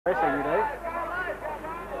Racing, you do.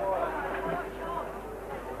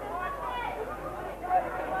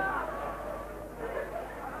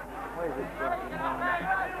 Where's this fucking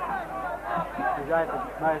He's open,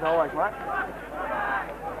 as always, mate.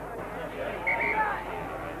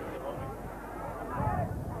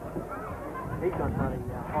 He's got bloody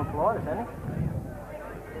tonsillitis, hasn't he?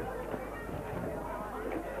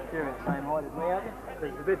 You're the same height as me, aren't you?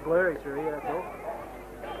 It's a bit blurry through here, that's all.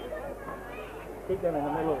 Keep them in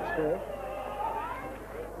the middle of the screen.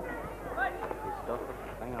 You stop the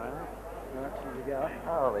thing around it? Right, here you go.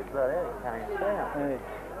 Holy bloody hell, you can't even see it.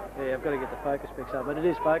 Yeah, I've got to get the focus fixed up, but it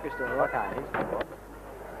is focused all right. I can't use it.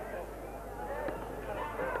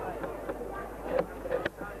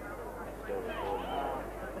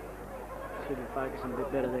 Should be focusing a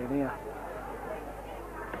bit better there now.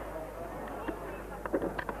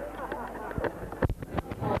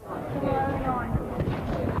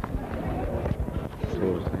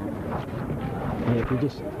 Yeah, if you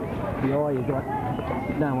just, the eye you got,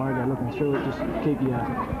 don't worry about looking through it, just keep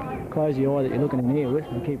close the eye that you're looking in here with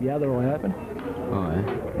and keep your other eye open. Oh,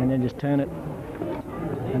 yeah. And then just turn it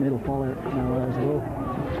and it'll follow it as well.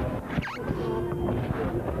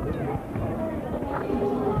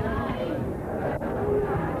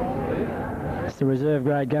 It's the reserve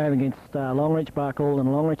grade game against Longreach, Barcaldine and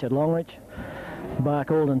Longreach at Longreach. The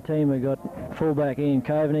Barcaldine team have got fullback Ian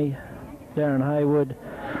Coveney, Darren Haywood,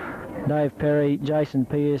 Dave Perry, Jason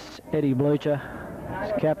Pearce, Eddie Blucher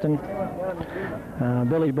as captain,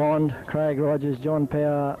 Billy Bond, Craig Rogers, John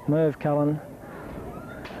Power, Merv Cullen,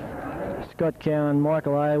 Scott Cowan,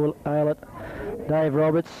 Michael Aylett, Dave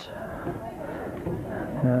Roberts,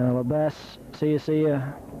 Labass,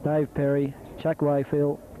 Sia, Dave Perry, Chuck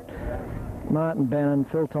Wayfield, Martin Bannon,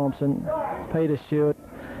 Phil Thompson, Peter Stewart,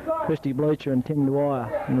 Christy Blucher and Tim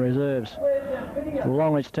Dwyer in reserves. The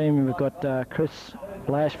Longreach team, we've got Chris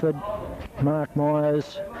Lashford, Mark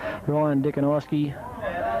Myers, Ryan Dickonowski,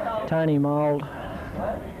 Tony Mould,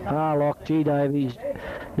 R. Locke, G. Davies,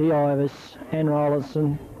 D. Ivers, N.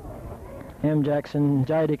 Rollinson, M. Jackson,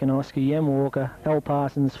 J. Dickonowski, M. Walker, L.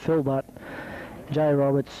 Parsons, Phil Butt, J.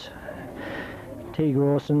 Roberts, T.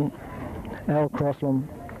 Grawson, L. Crosslam,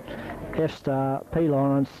 F. Star, P.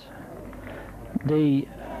 Lawrence, D.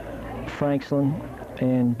 Franklin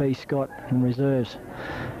and B. Scott in reserves.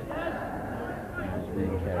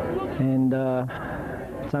 And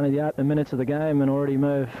it's only the 8 minutes of the game and already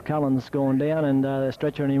Merv Cullen's gone down and they're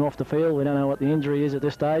stretching him off the field. We don't know what the injury is at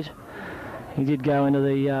this stage. He did go into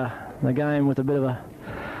the game with a bit of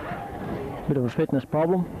a fitness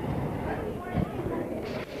problem.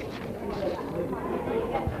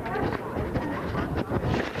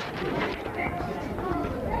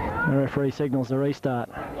 The referee signals the restart.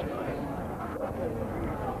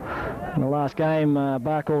 In the last game,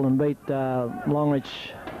 Barcaldine beat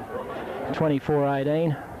Longreach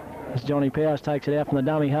 24-18 as Johnny Powers takes it out from the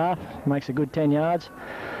dummy half, makes a good 10 yards.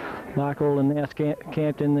 Barcaldine now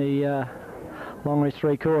camped in the Longreach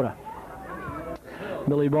 3/4.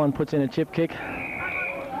 Billy Bond puts in a chip kick.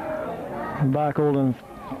 Barcaldine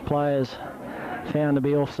players found to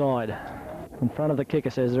be offside. In front of the kicker,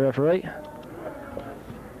 says the referee.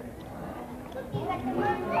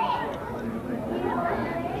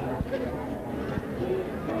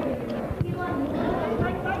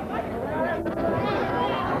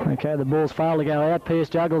 Okay, the ball's failed to go out. Pearce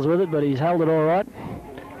juggles with it, but he's held it all right.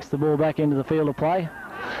 Gets the ball back into the field of play.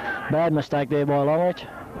 Bad mistake there by Longreach.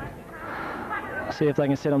 See if they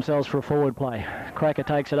can set themselves for a forward play. Cracker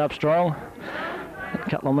takes it up strong. A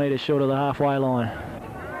couple of metres short of the halfway line.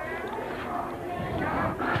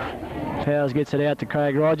 Powers gets it out to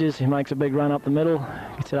Craig Rogers. He makes a big run up the middle.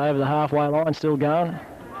 Gets it over the halfway line, still going.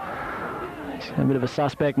 He's a bit of a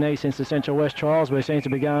suspect knee since the Central West trials, but he seems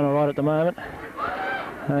to be going all right at the moment.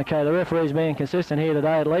 Okay, the referee's being consistent here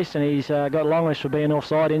today at least, and he's got Longreach for being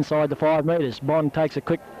offside inside the 5 metres. Bond takes a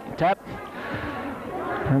quick tap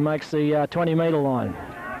and makes the 20 metre line.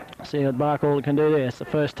 See what Barcaldine can do there. It's the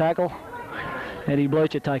first tackle. Eddie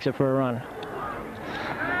Blucher takes it for a run.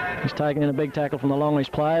 He's taking in a big tackle from the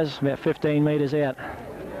Longreach players, about 15 metres out.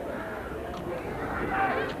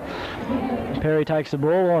 Perry takes the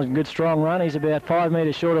ball, a good strong run. He's about 5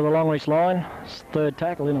 metres short of the Longreach line. It's third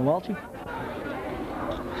tackle in a Walshy.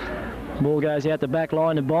 Ball goes out the back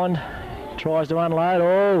line to Bond. Tries to unload.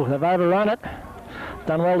 Oh, they've overrun it.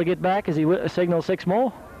 Done well to get back as he signals 6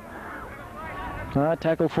 more.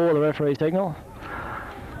 Tackle 4, the referee signal.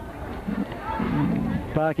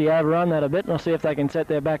 Barkey overrun that a bit. We'll see if they can set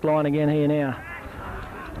their back line again here now.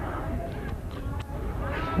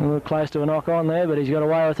 A little close to a knock on there, but he's got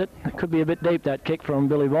away with it. It could be a bit deep, that kick from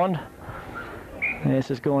Billy Bond.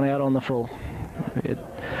 Yes, it's gone out on the full.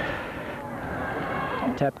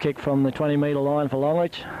 Tap kick from the 20-metre line for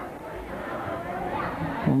Longreach.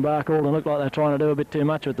 And Barcaldine looked like they're trying to do a bit too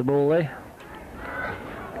much with the ball there.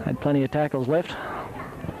 Had plenty of tackles left.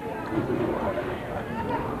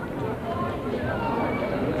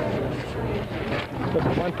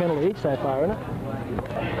 But one penalty each so far, isn't it?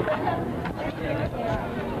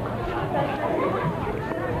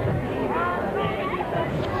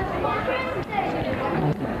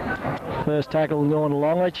 First tackle going to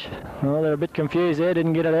Longreach. Oh, they're a bit confused there,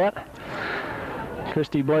 didn't get it out.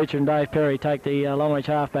 Christy Bleacher and Dave Perry take the Longreach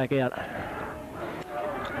halfback out.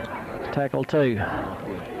 Tackle 2.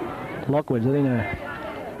 Lockwood's, I think.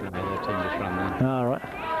 All right.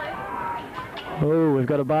 Oh, we've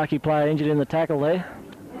got a Barkey player injured in the tackle there.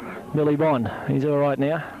 Billy Bond. He's all right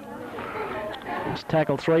now. It's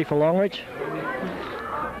tackle 3 for Longreach.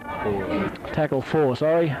 Tackle 4,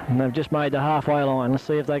 sorry. And they've just made the halfway line. Let's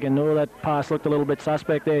see if they can know. That pass looked a little bit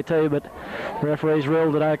suspect there too, but the referees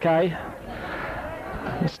ruled it okay.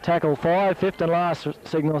 It's tackle 5, 5th and last,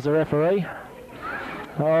 signals the referee.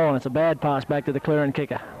 Oh, and it's a bad pass back to the clearing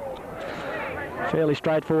kicker. Fairly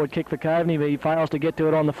straightforward kick for Coveney, but he fails to get to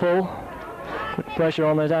it on the full. Put pressure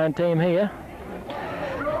on his own team here.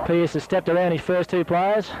 Pearce has stepped around his first 2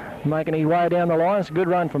 players, making his way down the line. It's a good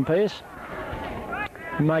run from Pearce.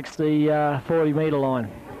 He makes the 40-metre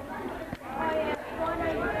line.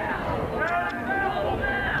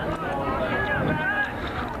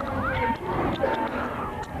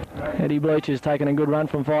 Eddie Bleacher's taken a good run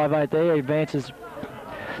from 5'8" there. He advances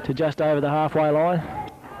to just over the halfway line.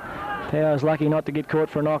 Power's lucky not to get caught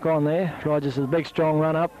for a knock on there. Rogers has a big strong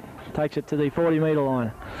run up, takes it to the 40-metre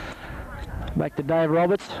line. Back to Dave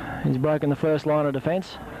Roberts. He's broken the first line of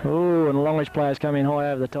defence. Ooh, and the Longreach players come in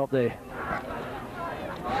high over the top there.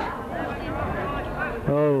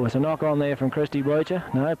 Oh, it's a knock on there from Christy Bleacher.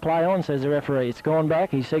 No, play on, says the referee. It's gone back.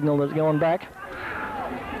 He signalled it's gone back.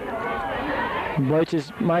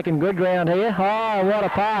 Bleacher's making good ground here. Oh, what a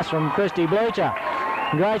pass from Christy Bleacher.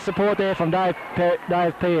 Great support there from Dave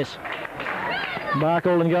Pearce.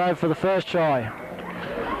 Barcaldine go for the first try.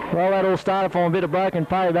 Well, that all started from a bit of broken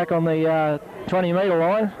pay back on the 20-metre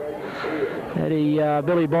line.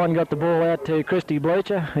 Billy Bond got the ball out to Christy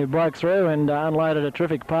Bleacher, who broke through and unloaded a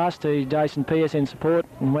terrific pass to Jason Pearce in support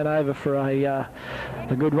and went over for a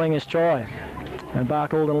good winger's try. And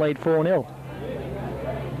Barcaldine lead 4-0.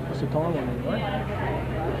 What's the time on it, mate?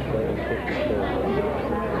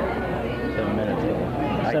 7 minutes.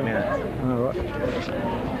 8 minutes. All right.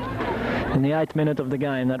 In the 8th minute of the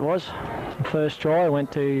game, that was. The first try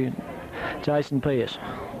went to Jason Pearce.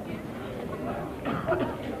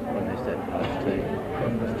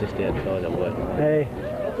 It's just outside of work. Hey,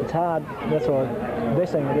 it's hard. That's why the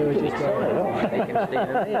best thing to do is just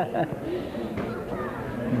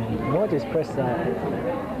you might just press that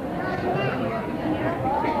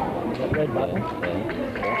red button.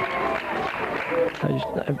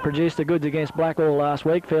 They produced the goods against Blackall last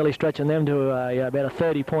week, fairly stretching them to about a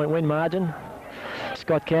 30-point win margin.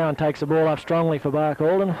 Scott Cowan takes the ball up strongly for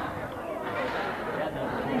Barcaldine.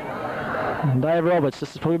 And Dave Roberts,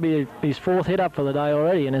 this is probably his 4th hit up for the day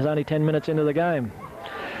already, and is only 10 minutes into the game.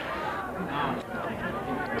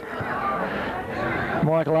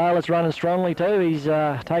 Michael Ayler's running strongly too. He's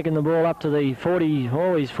taking the ball up to the 40,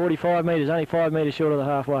 he's 45 metres, only 5 metres short of the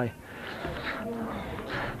halfway.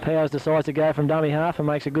 Powers decides to go from dummy half and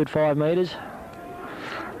makes a good 5 metres.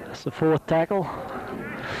 That's the 4th tackle.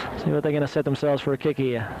 See what they're going to set themselves for a kick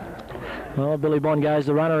here. Well, Billy Bond goes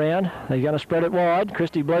the run around. They're going to spread it wide.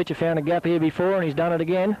 Christy Bleacher found a gap here before and he's done it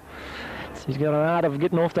again. So he's got an art of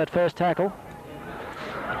getting off that first tackle.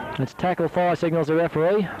 It's tackle 5, signals the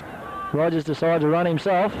referee. Rogers decides to run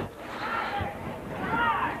himself.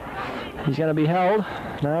 He's going to be held.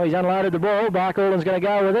 No, he's unloaded the ball. Barcaldine's going to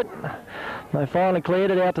go with it. They finally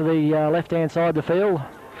cleared it out to the left-hand side of the field.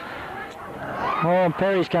 Oh, and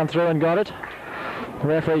Perry's come through and got it. The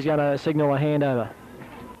referee's going to signal a handover.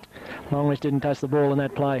 Longreach didn't touch the ball in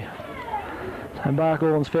that play. And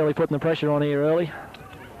Barcaldine's fairly putting the pressure on here early.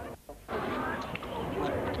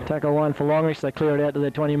 Tackle 1 for Longreach. They clear it out to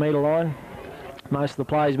their 20-metre line. Most of the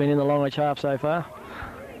play's been in the Longreach half so far.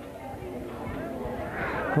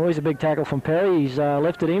 Always a big tackle from Perry. He's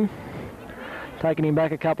lifted him, taking him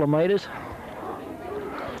back a couple of metres.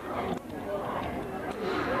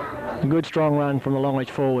 A good strong run from the Longreach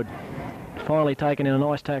forward. Finally taken in a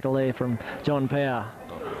nice tackle there from John Power.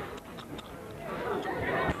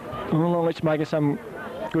 Longreach making some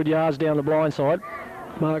good yards down the blind side.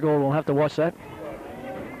 Barcaldine will have to watch that.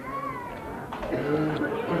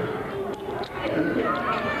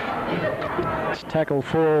 It's tackle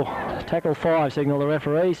 4, tackle 5 signal the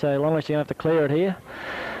referee, so Longreach going to have to clear it here.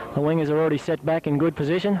 The wingers are already set back in good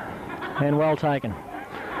position and well taken.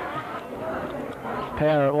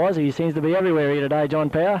 Power it was. He seems to be everywhere here today, John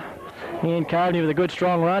Power. Ian Coveney with a good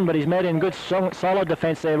strong run, but he's met in good solid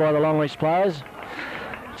defence there by the Longreach players.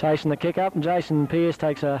 Chasing the kick up, and Jason Pearce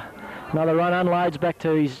takes another run, unloads back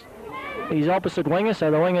to his opposite winger,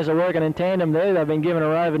 so the wingers are working in tandem there. They've been given a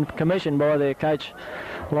roving commission by their coach,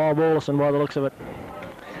 Lyle Ballison, by the looks of it.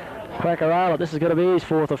 Cracker Arlett, this is going to be his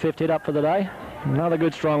 4th or 5th hit up for the day. Another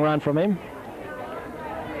good strong run from him.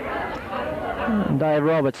 And Dave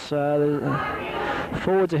Roberts, the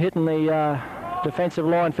forwards are hitting the defensive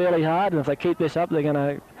line fairly hard, and if they keep this up, they're going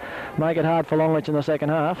to make it hard for Longreach in the second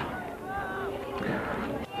half.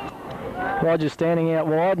 Rogers standing out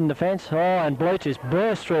wide in defence. Oh, and Bleacher's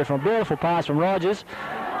burst through from a beautiful pass from Rogers.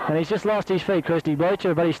 And he's just lost his feet, Christy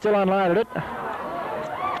Bleacher, but he's still unloaded it.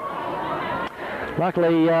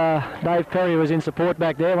 Luckily, Dave Perry was in support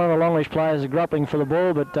back there. One of the Longreach players is grappling for the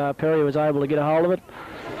ball, but Perry was able to get a hold of it.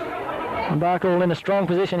 And Barkle in a strong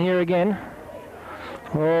position here again.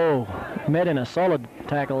 Oh, met in a solid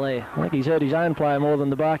tackle there. I think he's hurt his own player more than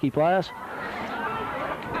the Barkey players.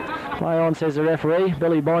 Play on, says the referee.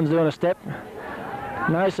 Billy Bond's doing a step.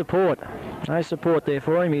 No support. No support there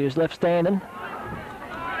for him. He was left standing.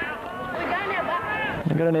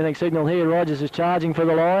 I've got anything signalled here. Rogers is charging for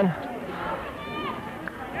the line.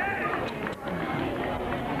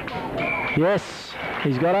 Yes,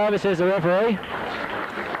 he's got over, says the referee.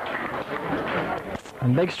 A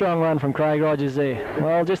big strong run from Craig Rogers there.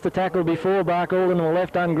 Well, just the tackle before, Bark Alden were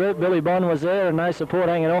left ungripped. Billy Bond was there and no support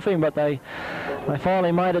hanging off him, but they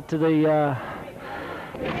finally made it to the...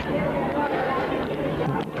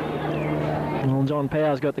 well, John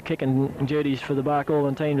Power's got the kicking duties for the Bark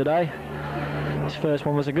Alden team today. His first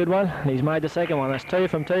one was a good one, and he's made the second one. That's 2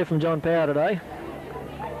 from John Power today.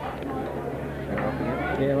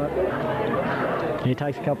 Yeah, mate. It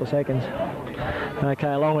takes a couple of seconds. Okay,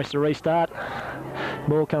 Longreach to restart.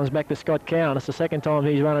 Ball comes back to Scott Cowan. It's the second time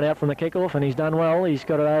he's run it out from the kick-off, and he's done well. He's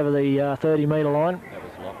got it over the 30-metre line.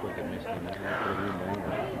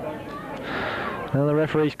 Now the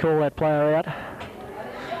referees call that player out.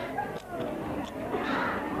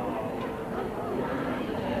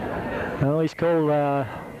 Well, he's called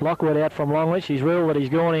Lockwood out from Longreach. He's ruled that he's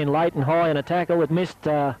gone in late and high in a tackle. It missed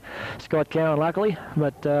Scott Cowan, luckily,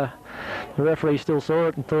 but the referee still saw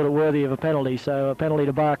it and thought it worthy of a penalty. So a penalty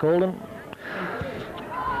to Bark Alden.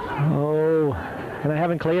 Oh, and they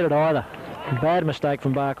haven't cleared it either. Bad mistake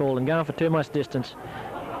from Bark Alden, going for too much distance.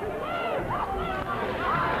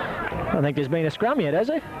 I think there's been a scrum yet, has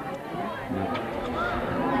there?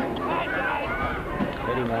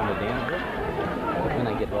 Let him run it down a bit. When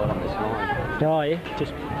they get right on this line. Oh, yeah,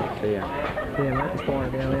 just... Yeah. Yeah, mate, just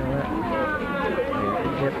flying it down there on that.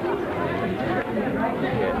 Yeah. Yep.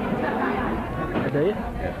 Yeah. Do you?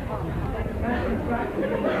 Yeah.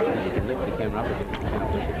 You can lift the camera up a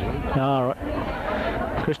bit. All right.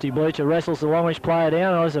 Christy Bleacher wrestles the Longreach player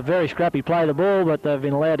down. It was a very scrappy play of the ball, but they've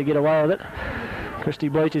been allowed to get away with it. Christy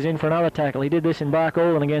Bleacher's in for another tackle. He did this in Bark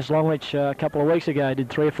Alden against Longreach a couple of weeks ago. He did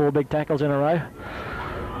 3 or 4 big tackles in a row.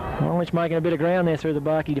 Longreach making a bit of ground there through the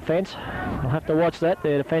Barkey defence. We'll have to watch that.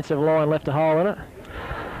 Their defensive line left a hole in it.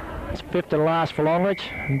 It's 5th and last for Longreach,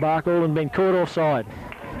 and Bark Alden been caught offside.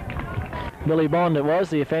 Billy Bond it was,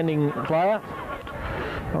 the offending player.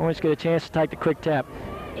 Longreach get a chance to take the quick tap.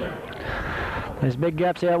 There's big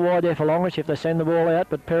gaps out wide there for Longreach if they send the ball out,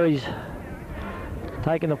 but Perry's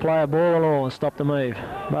taking the player ball and all and stopped the move.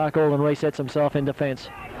 Bark Alden resets himself in defence.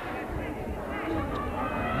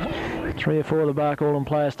 3 or 4 of the Bark Alden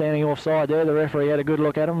players standing offside there. The referee had a good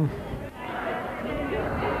look at them.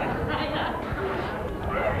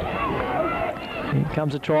 Here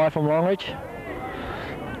comes a try from Longreach.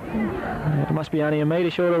 It must be only a metre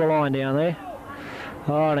short of the line down there.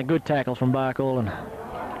 Oh, and a good tackle from Bark Alden.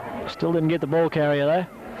 Still didn't get the ball carrier though.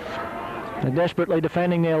 They're desperately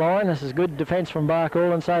defending their line. This is good defence from Bark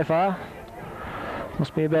Alden so far.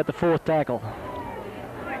 Must be about the 4th tackle.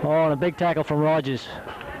 Oh, and a big tackle from Rogers.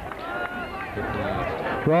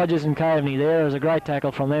 Rogers and Coveney there. It was a great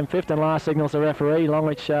tackle from them. 5th and last signals the referee.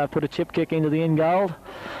 Longreach put a chip kick into the in goal,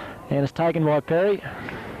 and it's taken by Perry.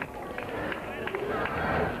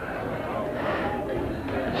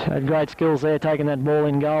 Had great skills there taking that ball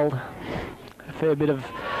in goal. A fair bit of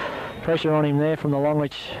pressure on him there from the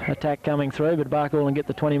Longreach attack coming through, but Bark Alden get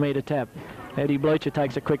the 20-metre tap. Eddie Bleacher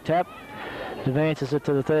takes a quick tap, advances it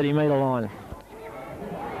to the 30-metre line.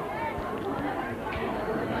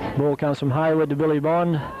 Ball comes from Hayward to Billy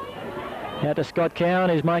Bond. Out to Scott Cowan,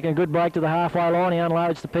 who's making a good break to the halfway line. He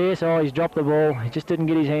unloads to Pearce. Oh, he's dropped the ball. He just didn't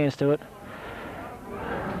get his hands to it.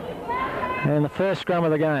 And the first scrum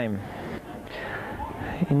of the game.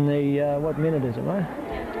 in the, what minute is it, mate?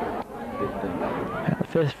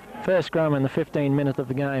 15. First scrum in the 15th minute of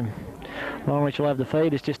the game. Longreach will have the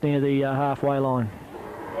feed. It's just near the halfway line.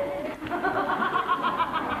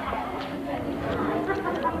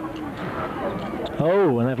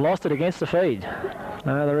 Oh, and they've lost it against the feed.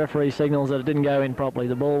 No, the referee signals that it didn't go in properly.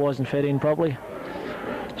 The ball wasn't fed in properly.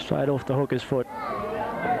 Straight off the hooker's foot.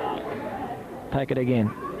 Pack it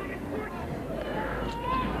again.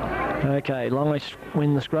 Okay, Longreach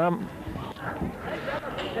win the scrum.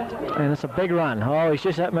 And it's a big run. Oh, he's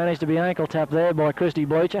just managed to be ankle tapped there by Christy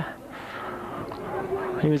Bleacher.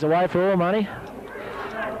 He was away for all money.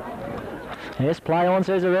 Yes, play on,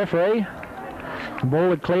 says the referee. The ball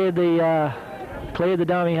had cleared the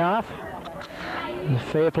dummy half.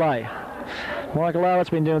 Fair play. Michael Lowett's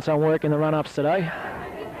been doing some work in the run-ups today.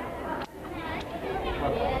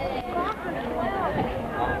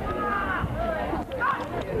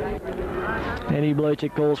 Eddie Bleacher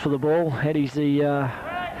calls for the ball. Eddie's the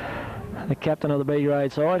captain of the B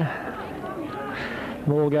grade side.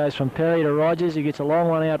 Ball goes from Perry to Rogers. He gets a long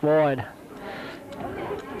one out wide.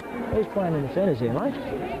 Who's playing in the centres here, mate?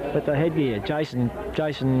 With the headgear, Jason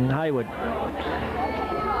Hayward.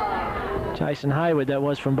 Jason Hayward, that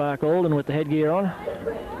was from Bark Alden with the headgear on.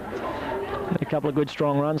 Had a couple of good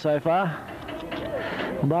strong runs so far.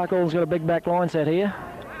 Bark Alden's got a big back line set here.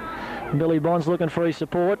 Billy Bond's looking for his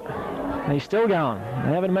support. And he's still going.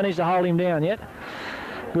 They haven't managed to hold him down yet.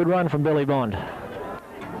 Good run from Billy Bond.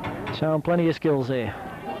 Showing plenty of skills there.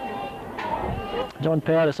 John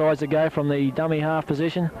Power decides to go from the dummy half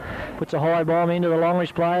position. Puts a high bomb into the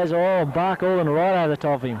Longreach players. Oh, Bark Alden right over the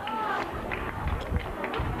top of him.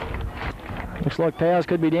 Looks like Powers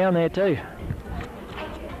could be down there too.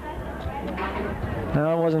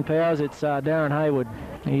 No, it wasn't Powers, it's Darren Hayward.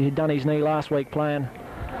 He had done his knee last week playing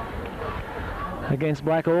against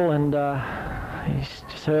Blackall, and he's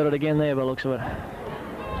just hurt it again there by the looks of it.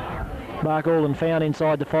 Bark Alden found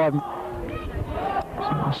inside the 5.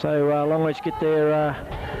 So Longreach get their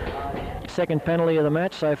second penalty of the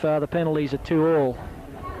match. So far the penalties are 2-all.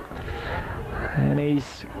 And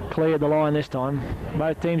he's cleared the line this time.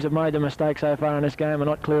 Both teams have made the mistake so far in this game and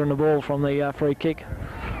not clearing the ball from the free kick.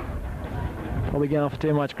 Probably going for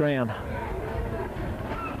too much ground.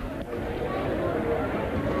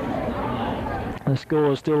 The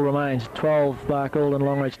score still remains 12 Bark Alden,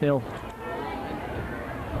 Longreach 0.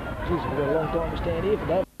 Jeez, we've got a long time to stand here for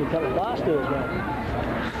that. A couple of bar stools, mate.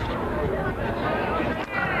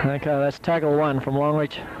 Okay, that's tackle 1 from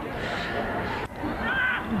Longreach.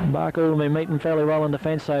 Bark Alden been meeting fairly well in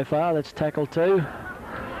defence so far. That's tackle 2.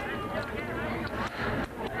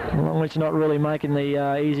 Longreach not really making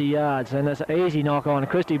the easy yards, and that's an easy knock on.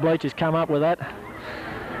 Christy Bleacher's come up with that.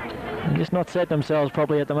 And just not set themselves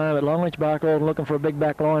properly at the moment. Longreach, Bark Alden looking for a big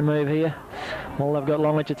back line move here. Well, they've got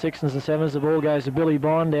Longreach at 6s and 7s. The ball goes to Billy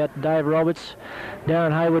Bond, out to Dave Roberts.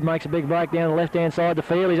 Darren Hayward makes a big break down the left-hand side of the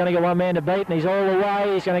field. He's only got one man to beat, and he's all the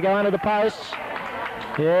way. He's going to go under the posts.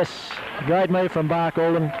 Yes, great move from Bark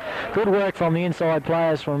Alden. Good work from the inside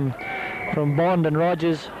players from Bond and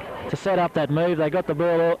Rogers to set up that move. They got the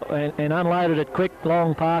ball and unloaded it quick,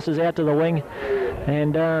 long passes out to the wing.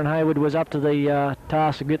 And Darren Hayward was up to the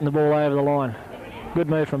task of getting the ball over the line. Good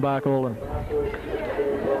move from Bark Alden.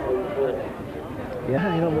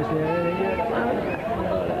 Yeah, you're not missing anything yet.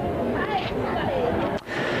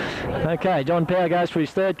 Okay, John Power goes for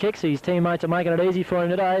his third kicks. His teammates are making it easy for him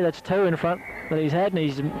today. That's 2 in front that he's had, and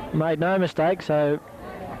he's made no mistake, so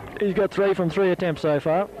he's got 3 from 3 attempts so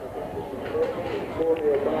far.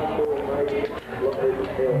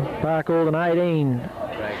 Bark Alden 18.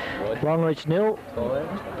 Longreach 0,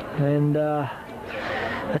 and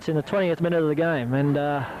that's in the 20th minute of the game. And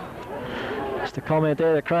just a comment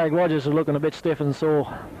there that Craig Rogers is looking a bit stiff and sore.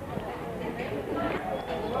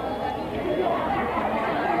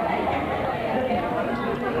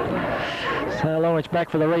 So Longreach back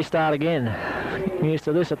for the restart again. Getting used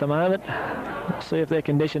to this at the moment. Let's see if their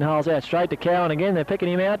condition holds out. Straight to Cowan again. They're picking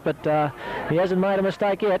him out, but he hasn't made a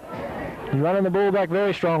mistake yet. He's running the ball back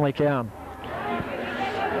very strongly, Cowan.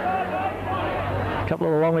 A couple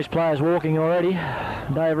of the Longreach players walking already.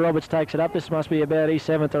 Dave Roberts takes it up. This must be about his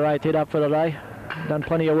 7th or 8th hit up for the day. Done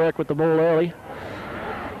plenty of work with the ball early.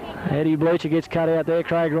 Eddie Bleacher gets cut out there.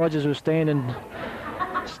 Craig Rogers was standing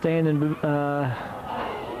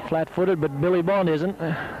flat-footed, but Billy Bond isn't.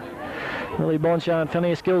 Billy Bond showing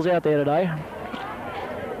plenty of skills out there today.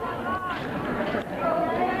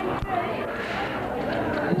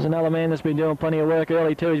 There's another man that's been doing plenty of work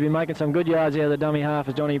early too. He's been making some good yards out of the dummy half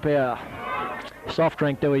as Johnny Power. Soft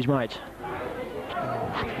drink to his mates.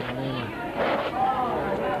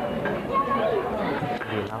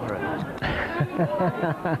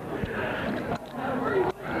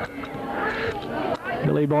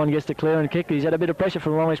 Billy Bond gets the clear and kick. He's had a bit of pressure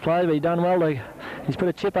from Longreach players, but he's done well. He's put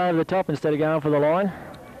a chip over the top instead of going for the line.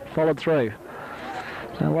 Followed through.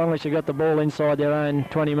 Now Longreach have got the ball inside their own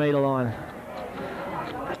 20-metre line.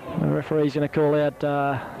 The referee's going to call out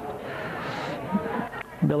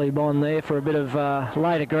Billy Bond there for a bit of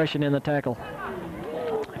late aggression in the tackle.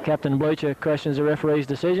 Captain Bleacher questions the referee's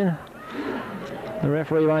decision. The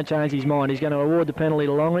referee won't change his mind. He's going to award the penalty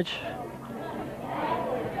to Longreach.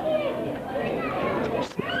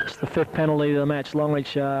 It's the 5th penalty of the match.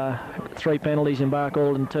 Longreach 3 penalties and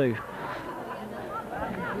Barcaldine 2.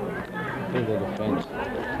 Through the defence.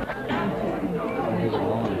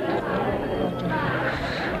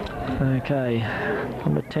 Okay,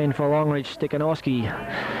 number 10 for Longreach, Stikanoski,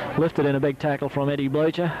 lifted in a big tackle from Eddie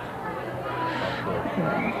Bleacher.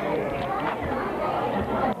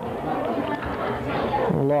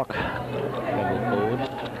 Lock.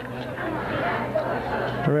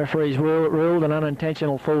 The referee's ruled an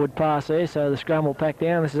unintentional forward pass there, so the scrum will pack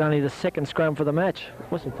down. This is only the 2nd scrum for the match.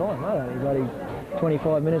 What's the time, mate? Only bloody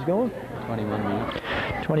 25 minutes gone? 21 minutes.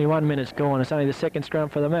 21 minutes gone. It's only the 2nd scrum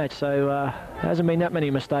for the match, so there hasn't been that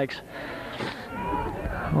many mistakes.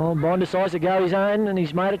 Well, Bond decides to go his own, and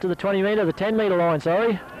he's made it to the 20-metre, the 10-metre line,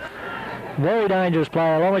 sorry. Very dangerous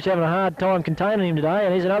player. Longreach having a hard time containing him today,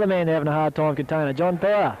 and here's another man having a hard time containing John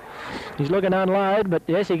Power. He's looking to unload, but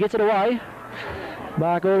yes, he gets it away.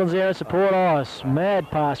 Barcaldine's there in support. Oh, mad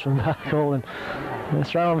pass from Barcaldine. They're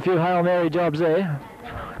throwing a few Hail Mary jobs there.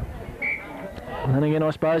 And then again, I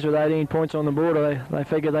suppose with 18 points on the board, they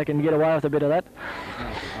figure they can get away with a bit of that.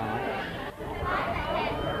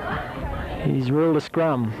 He's ruled a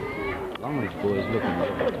scrum. Longreach boys looking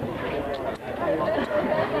good.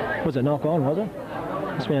 Was it knock on, was it?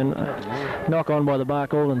 It's been knock on by the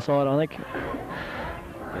Barcaldine side, I think.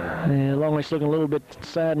 Yeah, Longreach looking a little bit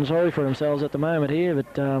sad and sorry for themselves at the moment here,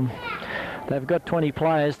 but they've got 20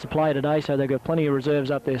 players to play today, so they've got plenty of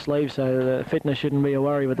reserves up their sleeves, so the fitness shouldn't be a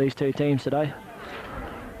worry with these two teams today.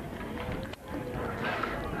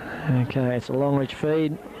 Okay, it's a Longreach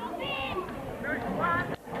feed.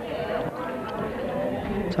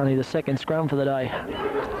 It's only the 2nd scrum for the day.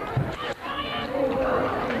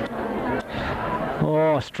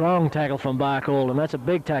 Oh, strong tackle from Barcaldine. That's a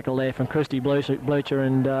big tackle there from Christy Bleacher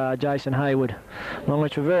and Jason Hayward.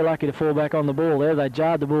 Longreach were very lucky to fall back on the ball there. They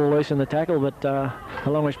jarred the ball loose in the tackle, but the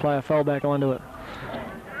Longreach player fell back onto it.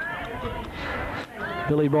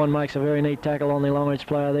 Billy Bond makes a very neat tackle on the Longreach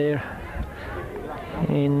player there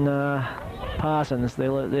in Parsons,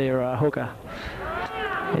 their hooker.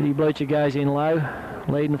 Eddie Bleacher goes in low,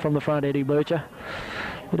 leading from the front, Eddie Bleacher.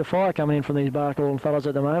 Bit of fire coming in from these Barcaldine fellas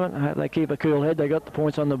at the moment. I hope they keep a cool head. They got the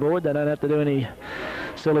points on the board. They don't have to do any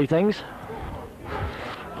silly things.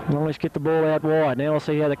 Longreach get the ball out wide. Now we'll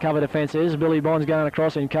see how the cover defence is. Billy Bond's going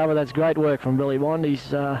across in cover. That's great work from Billy Bond.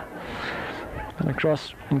 He's going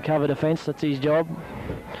across in cover defence. That's his job.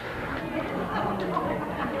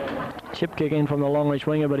 Chip kick in from the Longreach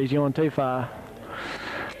winger, but he's gone too far.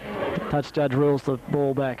 Touch judge rules the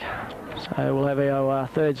ball back. So we'll have our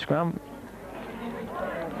 3rd scrum.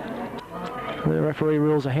 The referee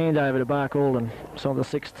rules a handover to Barcaldine. It's on the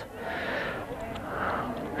 6th.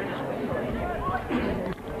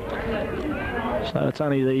 So it's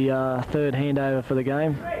only the 3rd handover for the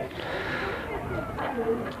game.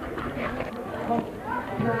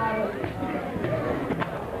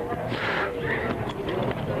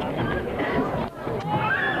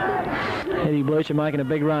 Eddie Bleacher making a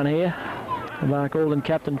big run here. The Barcaldine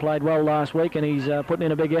captain played well last week, and he's putting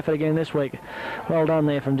in a big effort again this week. Well done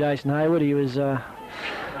there from Jason Hayward. He was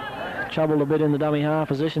troubled a bit in the dummy half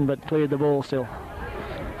position, but cleared the ball still.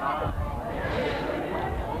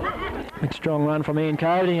 Big strong run from Ian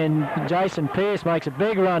Cody, and Jason Pearce makes a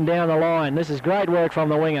big run down the line. This is great work from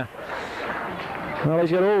the winger. Well,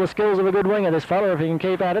 he's got all the skills of a good winger, this fella, if he can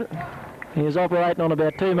keep at it. He was operating on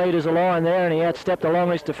about 2 metres of line there, and he outstepped the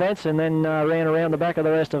Longreach defence and then ran around the back of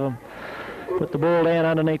the rest of them. Put the ball down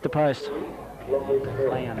underneath the post.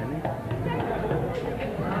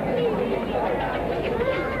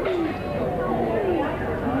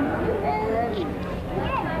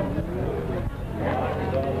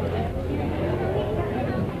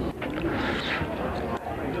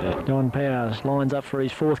 Don Powers lines up for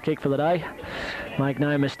his 4th kick for the day. Make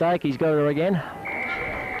no mistake, he's got her again.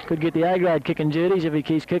 Could get the A-grade kicking duties if he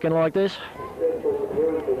keeps kicking like this.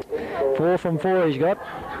 4 from 4 he's got.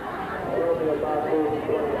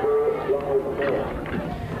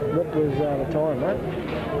 What was the time, mate?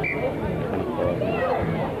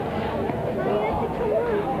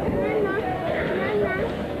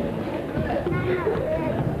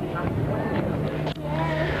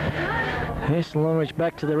 Yes, Longreach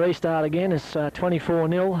back to the restart again. It's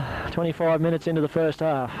 24-0, 25 minutes into the first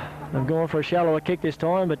half. They've gone for a shallower kick this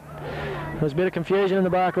time, but there's a bit of confusion in the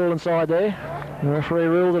Barcaldine side there. The referee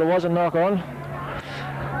ruled that it was a knock-on.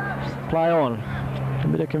 Play on. A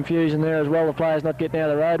bit of confusion there as well. The player's not getting out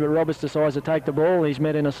of the road, but Roberts decides to take the ball. He's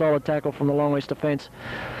met in a solid tackle from the Longreach defence.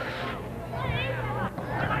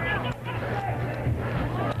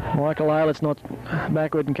 Michael Aylett's not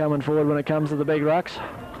backward and coming forward when it comes to the big rucks.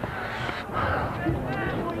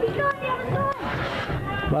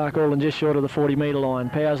 Barcaldine just short of the 40-metre line.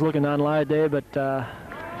 Powers looking to unload there, but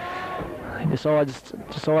he decides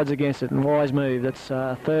against it, and wise move. That's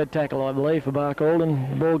third tackle, I believe, for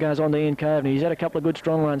Barcaldine. The ball goes on to Ian Coveney. He's had a couple of good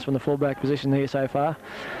strong runs from the fullback position here so far.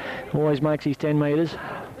 Always makes his 10 metres.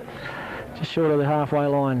 Just short of the halfway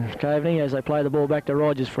line. Coveney, as they play the ball back to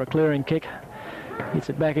Rogers for a clearing kick. Gets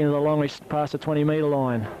it back into the Longreach past the 20-metre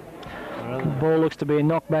line. The ball looks to be a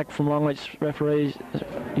knockback from Longreach referees,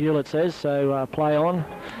 Hewlett says, so play on.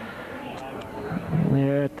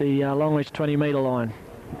 They're at the Longreach 20-metre line.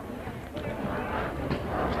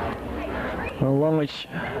 Well, Longreach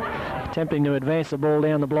attempting to advance the ball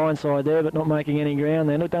down the blind side there, but not making any ground.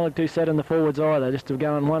 They don't look too set in the forwards either, just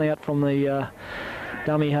going one out from the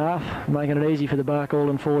dummy half, making it easy for the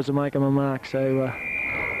Barcaldine forwards to make them a mark. So,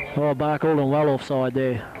 Barcaldine well offside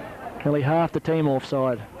there. Nearly half the team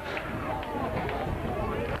offside.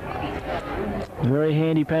 Very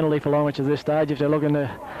handy penalty for Longreach at this stage if they're looking to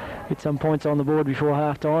get some points on the board before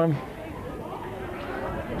half-time.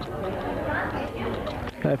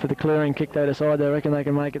 Go for the clearing kick they decide. They reckon they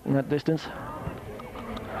can make it in that distance.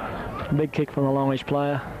 Big kick from the Longreach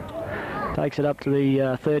player. Takes it up to the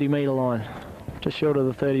 30-metre line. Just short of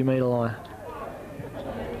the 30-metre line.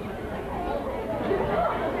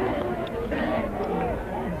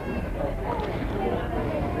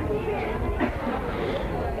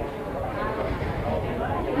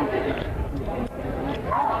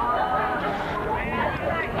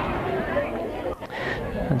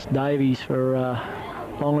 That's Davies for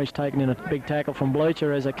Longreach taking in a big tackle from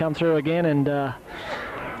Bleacher as they come through again, and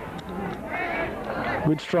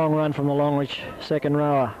good strong run from the Longreach second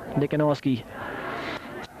rower, Nikonowski.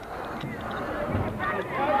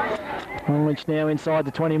 Longreach now inside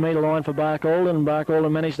the 20-metre line for Barcaldine, and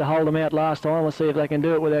Barcaldine managed to hold them out last time. Let's see if they can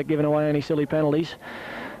do it without giving away any silly penalties.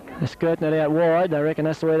 They're skirting it out wide. They reckon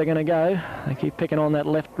that's the way they're going to go. They keep picking on that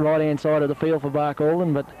right-hand side of the field for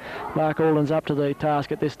Barcaldine, but Barcaldine's up to the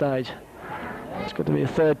task at this stage. It's got to be a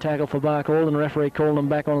third tackle for Barcaldine. The referee calling them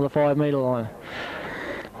back onto the 5-metre line.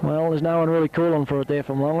 Well, there's no one really calling for it there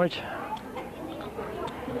from Longreach.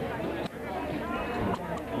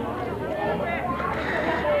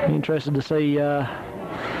 Interested to see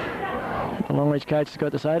the Longreach coach has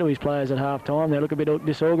got to say to his players at half-time. They look a bit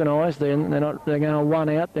disorganised. They're going one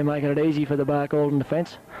out. They're making it easy for the Barcaldine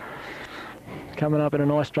defence. Coming up in a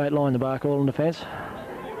nice straight line, the Barcaldine defence.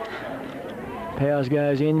 Powers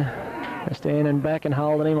goes in. They're standing back and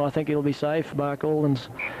holding him. I think he'll be safe. Barcaldine's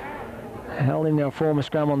held him. They'll form a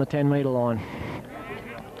scrum on the 10-metre line.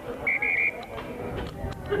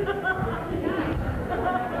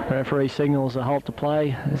 Referee signals a halt to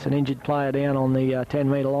play. There's an injured player down on the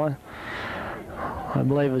 10-metre line. I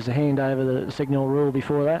believe it was a hand over the signal rule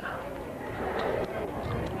before that.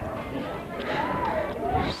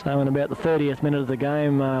 So in about the 30th minute of the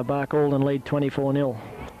game, Barcaldine lead 24-0.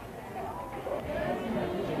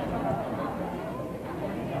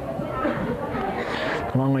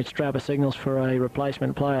 Longreach Strapper signals for a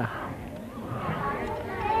replacement player.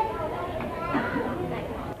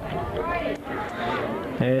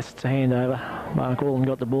 Yes, it's a handover. Barcaldine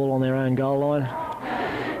got the ball on their own goal line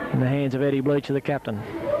in the hands of Eddie Bleacher, the captain.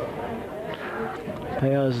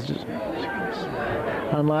 Powers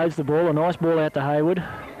unloads the ball, a nice ball out to Hayward.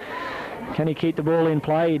 Can he keep the ball in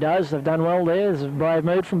play? He does. They've done well there. There's a brave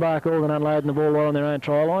move from Barcaldine unloading the ball right on their own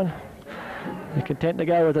try line. They're content to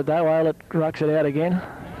go with it though. Aylett rucks it out again.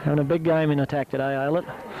 Having a big game in attack today, Aylett.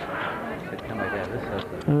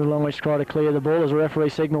 Longreach try to clear the ball as the referee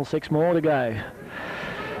signals 6 more to go.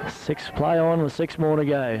 6 play on with 6 more to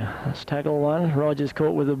go. That's tackle 1. Rogers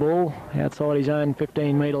caught with the ball outside his own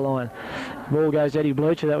 15-metre line. Ball goes Eddie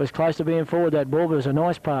Bleacher. That was close to being forward, that ball, but it was a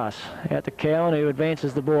nice pass out to Cowan, who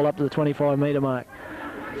advances the ball up to the 25-metre mark.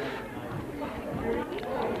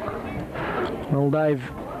 Well, Dave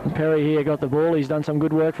Perry here got the ball. He's done some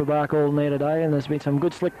good work for Barcaldine there today, and there's been some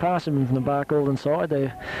good slick passing from the Barcaldine side.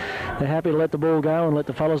 They're happy to let the ball go and let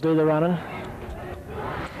the fellas do the running.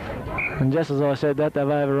 And just as I said that, they've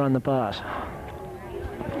overrun the pass.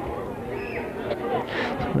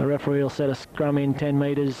 The referee will set a scrum in 10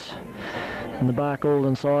 metres on the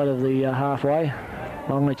Barcaldine side of the halfway.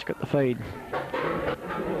 Longreach got the feed.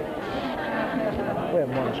 We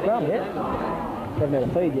haven't won a scrum yet. Haven't had a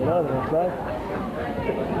feed yet either, let's go.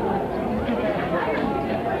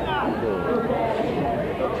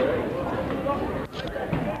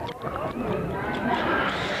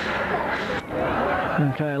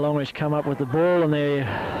 Okay, Longreach come up with the ball and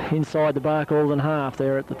they're inside the Barcaldine half.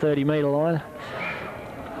 They're at the 30-metre line.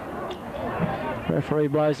 Referee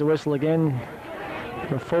blows the whistle again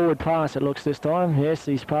for a forward pass, it looks this time. Yes,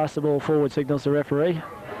 he's passed the ball forward, signals the referee.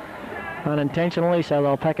 Unintentionally, so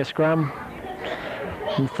they'll pack a scrum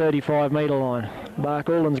from the 35-metre line.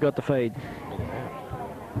 Barcaldine's got the feed.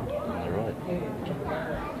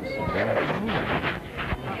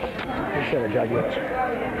 Should have judged it.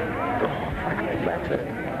 Back to it.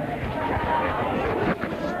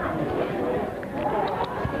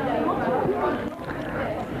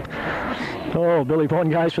 Oh, Billy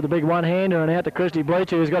Bond goes for the big one-hander and out to Christy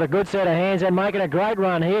Bleacher, who's got a good set of hands and making a great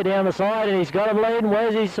run here down the side, and he's got him leading.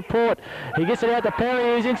 Where's his support? He gets it out to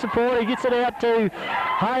Perry, who's in support. He gets it out to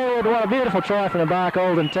Hayward. What a beautiful try from the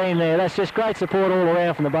Barcaldine team there. That's just great support all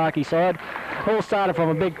around from the Barkey side. All started from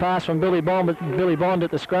a big pass from Billy Bond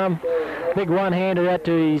at the scrum. Big one-hander out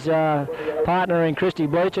to his partner in Christy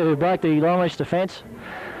Bleacher, who broke the Longreach defence.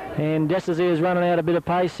 And just as he was running out a bit of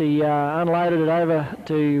pace, he unloaded it over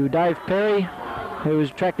to Dave Perry, who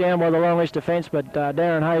was tracked down by the Longreach defence, but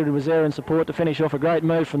Darren Hayward was there in support to finish off a great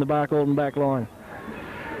move from the Barcaldine back line.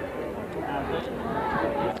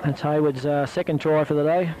 That's Hayward's second try for the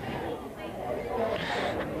day.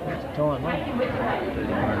 Time, mate.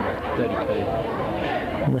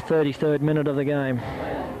 32. In the 33rd minute of the game.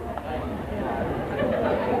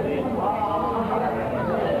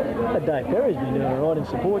 Dave Perry's been doing all right in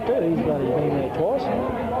support too. He's bloody been there twice.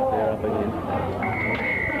 They're up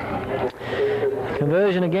again.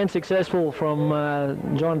 Conversion again successful from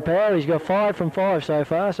John Power. He's got 5 from 5 so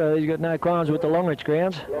far, so he's got no qualms with the Longreach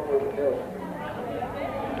grounds.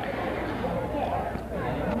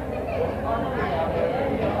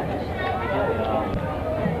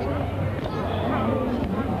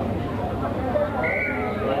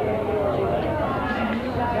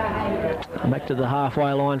 Back to the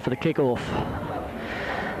halfway line for the kick-off.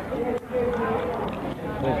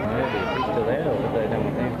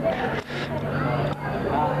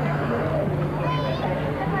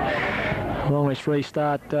 Longreach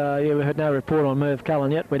restart. Yeah, we had no report on Merv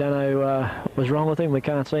Cullen yet. We don't know what was wrong with him. We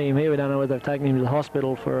can't see him here. We don't know whether they've taken him to the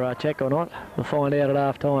hospital for a check or not. We'll find out at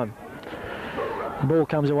half-time. The ball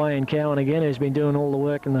comes away in Cowan again, who's been doing all the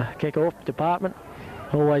work in the kick-off department.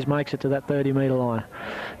 Always makes it to that 30-metre line.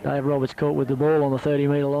 Dave Roberts caught with the ball on the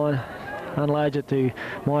 30-metre line. Unloads it to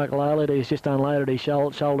Michael Olid. He's just unloaded his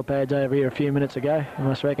shoulder pads over here a few minutes ago. I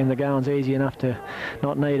must reckon the going's easy enough to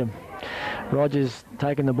not need them. Rogers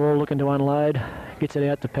taking the ball, looking to unload. Gets it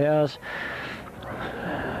out to Powers,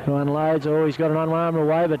 who unloads. Oh, he's got an unarmed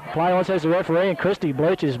away, but play on, says the referee, and Christy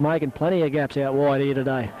Bleacher's making plenty of gaps out wide here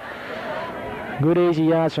today. Good easy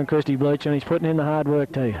yards from Christy Bleacher, and he's putting in the hard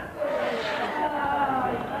work too.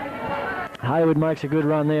 Hayward makes a good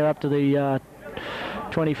run there up to the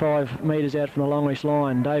 25 metres out from the Longreach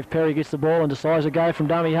line. Dave Perry gets the ball and decides to go from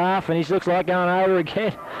dummy half, and he looks like going over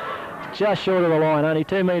again. Just short of the line, only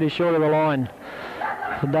 2 metres short of the line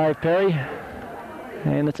for Dave Perry.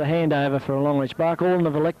 And it's a handover for Longreach. Barcaldine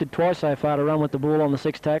have elected twice so far to run with the ball on the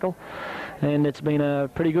 6th tackle, and it's been a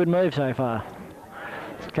pretty good move so far.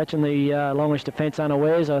 It's catching the Longreach defence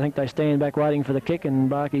unawares. I think they stand back waiting for the kick, and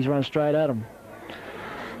Barkey's run straight at them.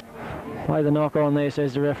 Play the knock on there,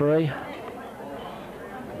 says the referee.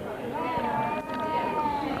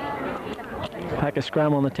 Pack a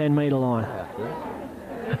scrum on the 10-metre line.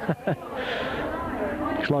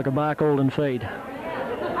 Looks like a Barcaldine feed.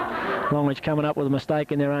 Longreach coming up with a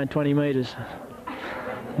mistake in their own 20 metres.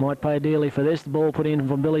 Might pay dearly for this. The ball put in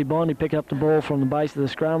from Billy Bond. He picked up the ball from the base of the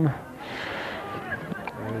scrum.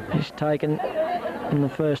 He's taken in the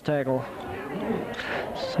first tackle.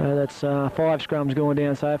 So that's 5 scrums going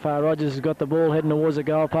down so far. Rogers has got the ball heading towards the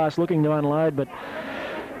goal pass, looking to unload, but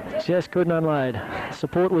just couldn't unload.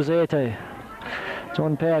 Support was there too.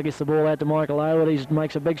 John Power gets the ball out to Michael Aylward. He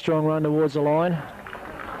makes a big strong run towards the line.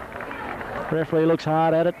 Referee looks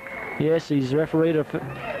hard at it. Yes, he's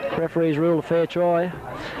referee's ruled a fair try.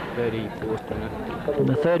 34th minute. In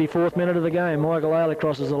the 34th minute of the game, Michael Aylward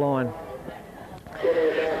crosses the line.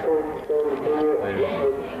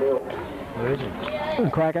 Where is he?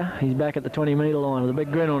 Cracker, he's back at the 20-metre line with a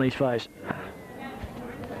big grin on his face.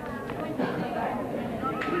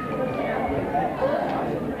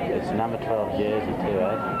 It's number 12 jersey too,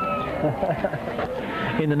 eh?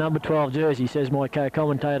 In the number 12 jersey, says my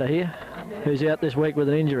co-commentator here, who's out this week with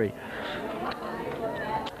an injury.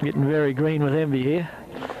 Getting very green with envy here.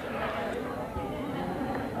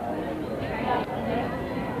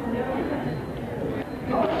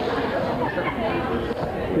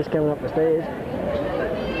 Just coming up the stairs.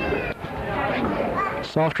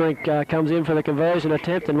 Soft drink comes in for the conversion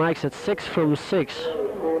attempt and makes it 6 from 6.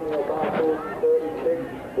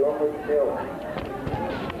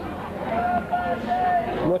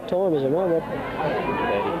 What time is it, mate? What?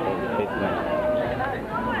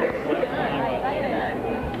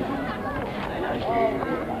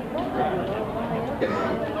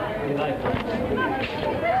 35th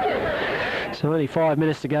minute. So only 5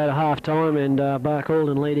 minutes to go to half time, and Bark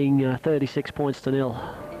Alden leading 36 points to 0.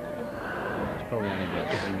 It's probably only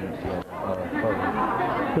about 3 minutes left.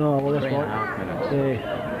 Oh, well, that's 3.5 minutes.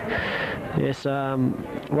 Yeah. Yes,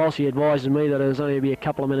 while she advises me that there's only be a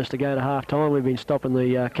couple of minutes to go to half time, we've been stopping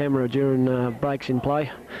the camera during breaks in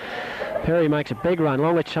play. Perry makes a big run.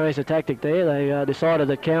 Longreach changed the tactic there. They decided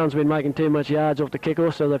that Cowan's been making too much yards off the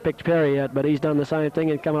kick-off, so they picked Perry out, but he's done the same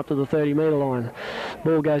thing and come up to the 30-metre line.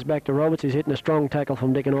 Ball goes back to Roberts. He's hitting a strong tackle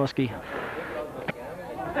from Goannas.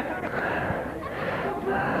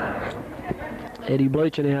 Eddie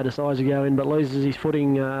Bleacher now decides to go in, but loses his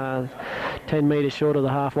footing 10 metres short of the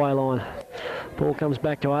halfway line. Ball comes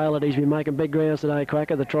back to Aylett. He's been making big grounds today,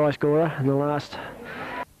 Quacker, the try scorer, in the last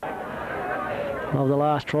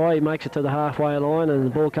try. He makes it to the halfway line, and the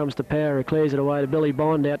ball comes to Power, who clears it away to Billy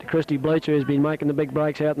Bond, out to Christy Bleacher, who's been making the big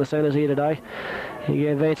breaks out in the centres here today. He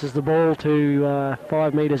advances the ball to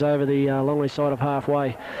 5 metres over the Longreach side of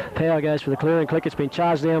halfway. Power goes for the clearing click. It's been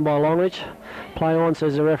charged down by Longreach. Play on,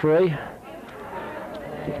 says the referee.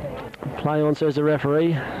 Play on, says the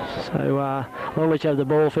referee. So Longreach have the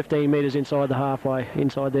ball 15 metres inside the halfway,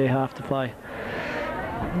 inside their half to play.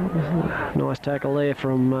 Nice tackle there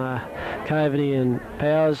from Coveney and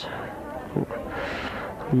Powers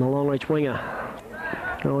and the Longreach winger.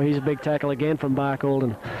 Oh, here's a big tackle again from Bark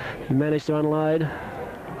Alden. He managed to unload.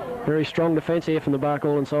 Very strong defence here from the Bark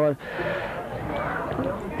Alden side.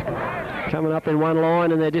 Coming up in one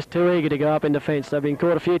line, and they're just too eager to go up in defence. They've been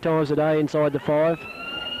caught a few times today inside the 5.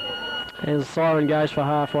 And the siren goes for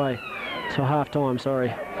halfway. So half time,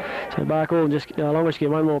 sorry. So Bark Alden Longreach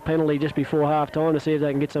get one more penalty just before half time to see if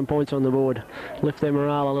they can get some points on the board. Lift their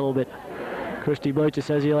morale a little bit. Christy Bleacher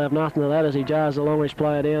says he'll have nothing of that as he jars the Longreach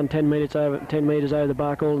player down 10 metres over the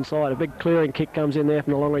Bark Alden side. A big clearing kick comes in there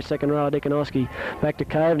from the Longreach second row, Goannas. Back to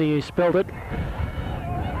Coveney, who spelt it.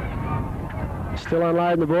 Still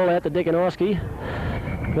unloading the ball out to Goannas.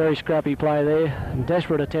 Very scrappy play there.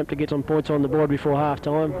 Desperate attempt to get some points on the board before half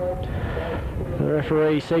time. The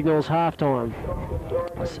referee signals half time.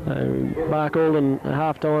 So Bark Alden at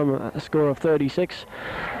half time, a score of 36.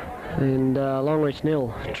 And Longreach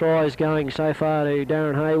 0. Tries going so far to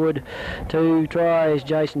Darren Haywood. 2 tries,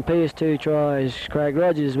 Jason Pearce. 2 tries, Craig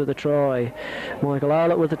Rogers with a try. Michael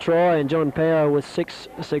Aylett with a try, and John Power with 6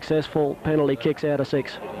 successful penalty kicks out of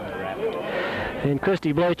 6. And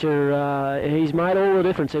Christy Bleacher, he's made all the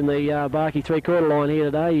difference in the Barkey 3/4 line here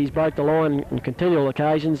today. He's broke the line on continual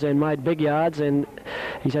occasions and made big yards, and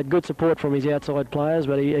he's had good support from his outside players,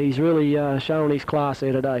 but he's really shown his class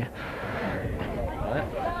here today.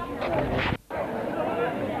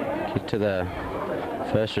 Kick to the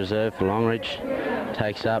first reserve for Longreach.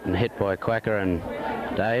 Takes up and hit by Quacker and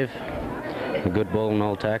Dave. A good ball and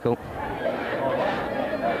all tackle.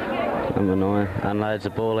 Number 9 unloads the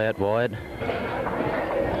ball out wide.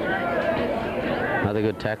 Another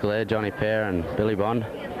good tackle there, Johnny Pear and Billy Bond.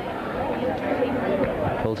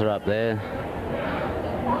 Pulls her up there.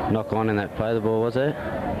 Knock on in that play, the ball was there?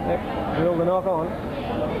 Yep, will the knock on.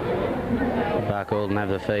 Bark Alden have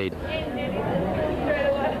the feed.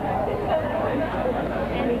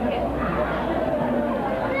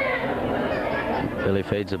 Billy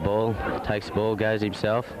feeds the ball, takes the ball, goes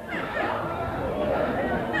himself.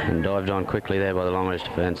 And dived on quickly there by the Longreach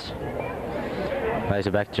defence. Plays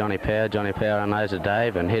it back to Johnny Power. Johnny Power unloads to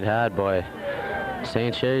Dave and hit hard by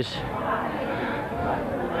Sandshoes.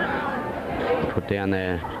 Put down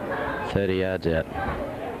there 30 yards out.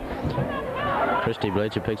 Christy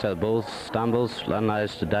Bleacher picks up the ball, stumbles,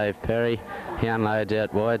 unloads to Dave Perry. He unloads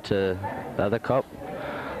out wide to the other cop.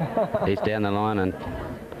 He's down the line and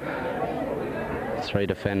 3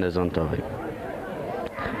 defenders on top of him.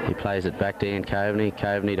 He plays it back to Ian Coveney.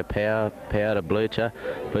 Coveney to Power. Power to Bleacher.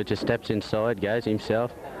 Bleacher steps inside, goes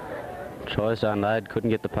himself. Tries to unload, couldn't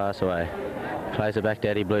get the pass away. Plays it back to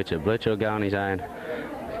Eddie Bleacher. Bleacher will go on his own.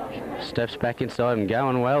 Steps back inside and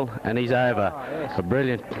going well, and he's over. A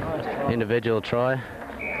brilliant individual try.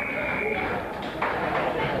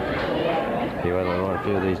 You have a lot of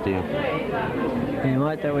few of these, do you? Yeah,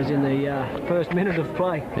 mate, that was in the first minute of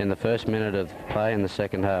play. In the first minute of play in the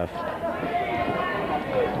second half.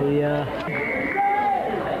 The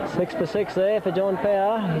 6 for 6 there for John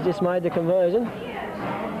Power. He just made the conversion.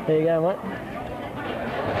 There you go, mate.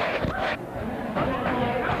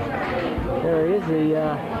 There he is, the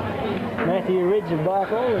Matthew Ridge of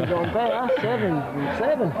Barkall and John Power, 7 and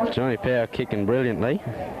 7. Johnny Power kicking brilliantly.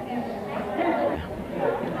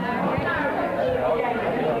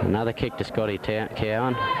 Another kick to Scotty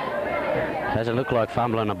Cowan. Doesn't look like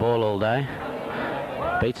fumbling a ball all day.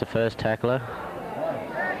 Beats the first tackler.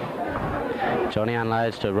 Johnny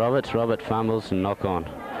unloads to Roberts. Robert fumbles and knock on.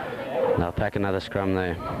 They'll pack another scrum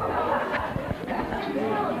there.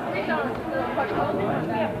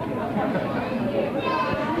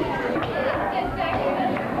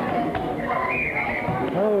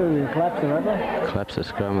 Oh, collapse the rubber. Collapse the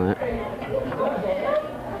scrum there.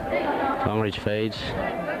 Longreach feeds.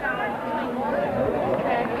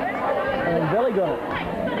 And Billy got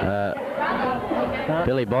it.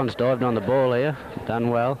 Billy Bonds dived on the ball here. Done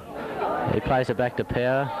well. He plays it back to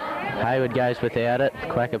Power. Hayward goes without it.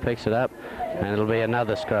 Quacker picks it up. And it'll be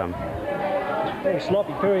another scrum. Very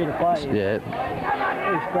sloppy period of play. Yeah.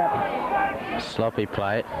 Very scrappy. Sloppy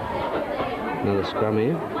play. Another scrum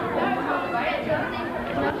here.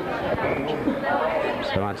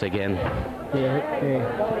 So once again.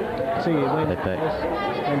 Yeah. See, you went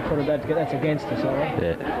and put it back together. That's against us, all right?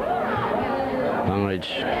 Yeah.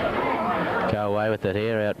 Longreach go away with it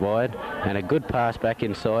here out wide. And a good pass back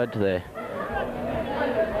inside there.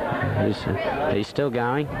 He's still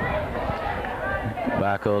going.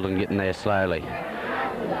 Barcaldine getting there slowly.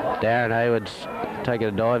 Darren Hayward's taking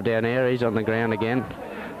a dive down there. He's on the ground again.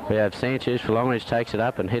 We have Sanchez for Longreach, takes it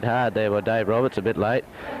up and hit hard there by Dave Roberts, a bit late.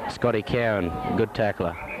 Scotty Cowan, good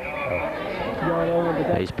tackler.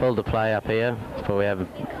 He's pulled the play up here before we have an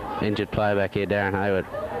injured player back here, Darren Hayward.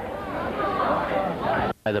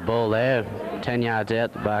 The ball there, 10 yards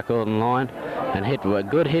out the Barcaldine line, and hit a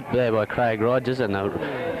good hit there by Craig Rogers,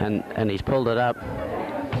 and he's pulled it up.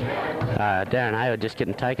 Darren Hayward just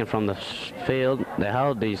getting taken from the field. They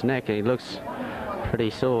hold his neck and he looks pretty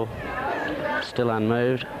sore. Still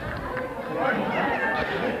unmoved.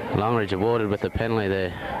 Longreach awarded with the penalty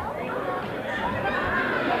there.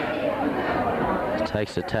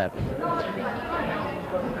 Takes the tap.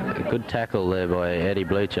 A good tackle there by Eddie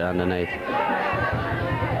Blucher underneath.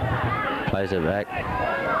 Plays it back.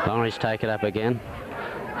 Longreach take it up again.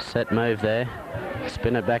 Set move there.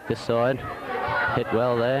 Spin it back this side. Hit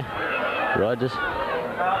well there. Rogers.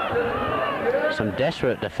 Some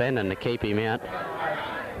desperate defending to keep him out.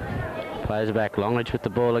 Plays it back. Longreach with the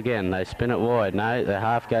ball again. They spin it wide. No, the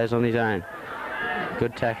half goes on his own.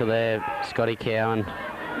 Good tackle there. Scotty Cowan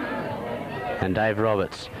and Dave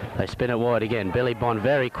Roberts. They spin it wide again. Billy Bond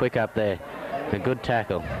very quick up there. A good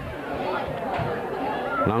tackle.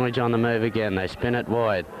 Longreach on the move again. They spin it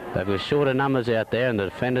wide. They've got shorter numbers out there and the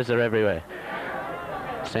defenders are everywhere.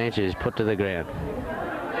 Sanchez put to the ground.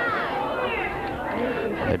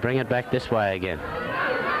 They bring it back this way again.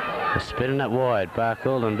 They're spinning it wide.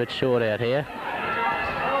 Barcaldine a bit short out here.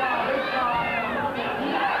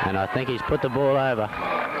 And I think he's put the ball over.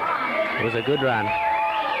 It was a good run.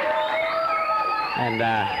 And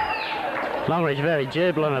Longreach very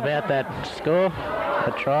jubilant about that score,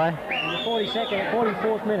 a try. In the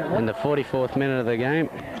 44th minute. In the 44th minute of the game.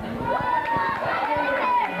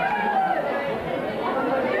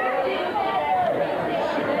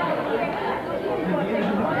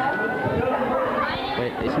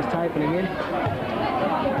 This is taping again.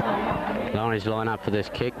 Longreach line up for this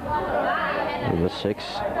kick. Number 6,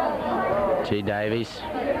 G. Davies.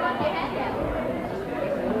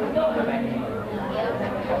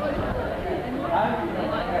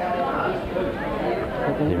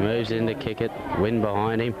 He moves in to kick it. Wind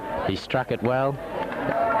behind him. He struck it well.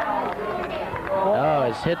 Oh,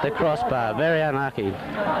 it's hit the crossbar. Very unlucky.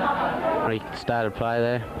 He started play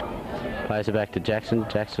there. Plays it back to Jackson.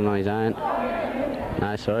 Jackson on his own.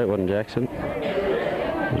 No, sorry, it wasn't Jackson.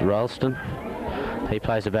 It was Ralston. He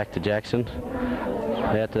plays it back to Jackson.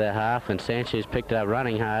 Out to their half, and Sanchez picked it up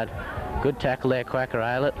running hard. Good tackle there, Quacker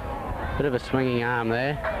Aylett. Bit of a swinging arm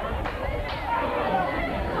there.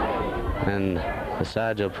 And the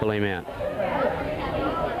Sarge will pull him out.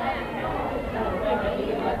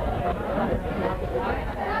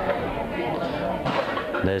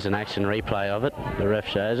 There's an action replay of it. The ref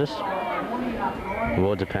shows us.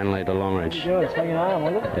 Awards a penalty to Longreach. Good, swinging arm,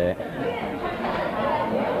 was it? Yeah.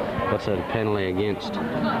 What's that a penalty against?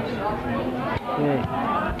 Yeah.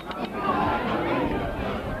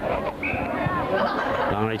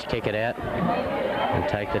 Longreach kick it out and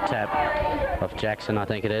take the tap off Jackson, I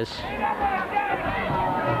think it is.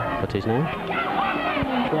 what's his name?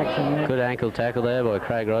 Jackson. Yeah. Good ankle tackle there by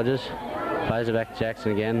Craig Rogers. Plays it back to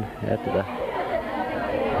Jackson again. After the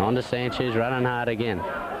on to Sanchez, running hard again.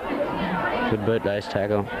 Good boot base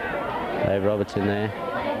tackle. Dave Roberts in there.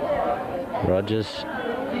 Rogers.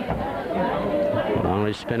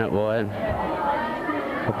 Longreach spin it wide.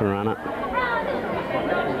 Up and run it.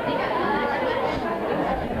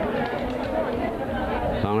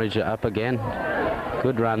 Longreach up again.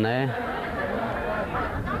 Good run there.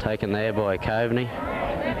 Taken there by Coveney.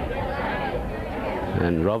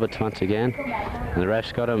 And Roberts once again. And the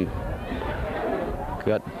ref's got him.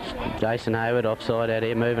 Got Jason Hayward offside out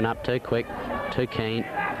here, moving up too quick, too keen.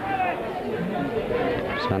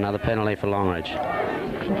 So another penalty for Longreach.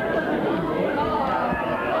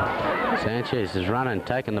 Sanchez is running,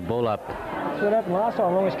 taking the ball up. That's what happened last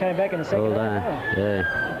time. Longreach came back in the second half.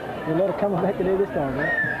 Yeah. You let it come back to do this time,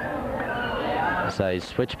 right? So he's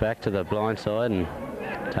switched back to the blind side and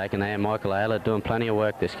taken there. Michael Aylett doing plenty of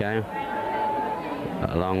work this game,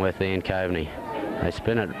 along with Ian Coveney. They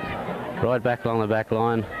spin it right back along the back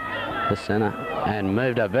line, the centre, and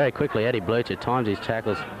moved up very quickly. Eddie Blucher times his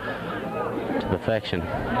tackles to perfection.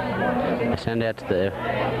 They send out to the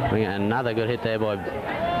wing. Another good hit there by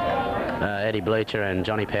Eddie Blucher and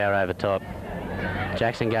Johnny Power over top.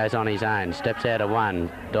 Jackson goes on his own, steps out of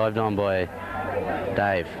one, dived on by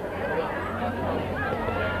Dave.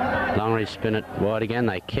 Longreach spin it wide again.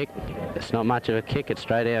 They kick. It's not much of a kick. It's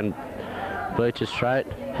straight down Blucher's throat.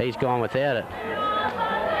 He's gone without it.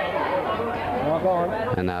 Knock on.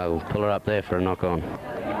 And they'll pull her up there for a knock on.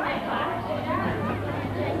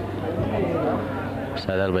 So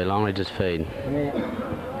that'll be Longreach's feed.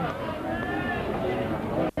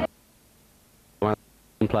 One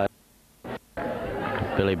play.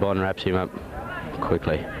 Billy Bond wraps him up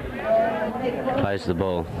quickly. Plays the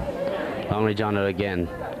ball. Longreach on it again.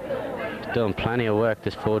 Doing plenty of work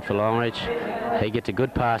this forward for Longreach. He gets a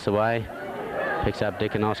good pass away. Picks up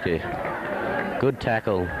Dickonosky. Good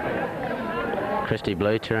tackle. Christy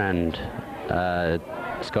Blucher and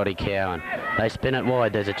Scotty Cowan. They spin it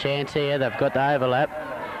wide. There's a chance here. They've got the overlap.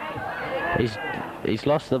 He's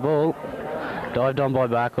lost the ball. Dived on by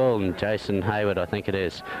Barkle and Jason Hayward, I think it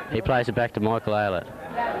is. He plays it back to Michael Aylett.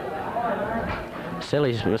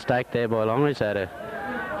 Silly mistake there by Longreach. They had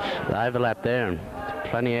the overlap there and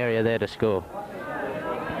plenty area there to score.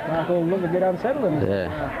 Barkle looked a bit unsettled.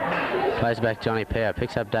 Yeah. Plays back Johnny Power.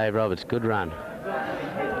 Picks up Dave Roberts. Good run.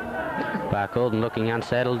 Barkle looking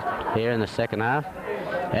unsettled here in the second half.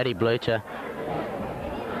 Eddie Blucher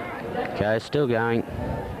goes, still going,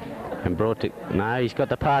 and brought to, no, he's got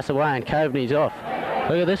the pass away and Coveney's off.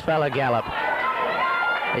 Look at this fella gallop.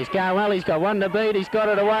 He's going well, he's got one to beat, he's got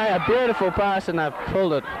it away, a beautiful pass, and they've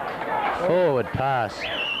pulled it forward pass.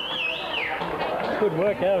 Good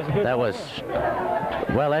work, that was good. That was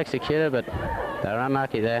well executed, but they were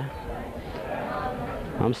unlucky there.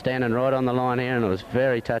 I'm standing right on the line here and it was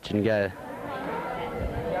very touch and go.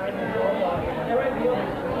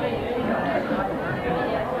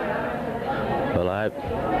 Well, I hope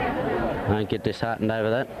I don't get disheartened over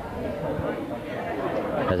that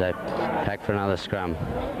as they pack for another scrum.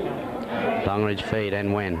 Longreach feed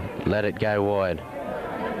and win. Let it go wide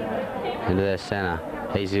into their centre.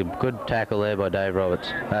 He's a good tackle there by Dave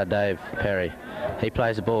Perry. He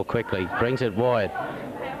plays the ball quickly, brings it wide.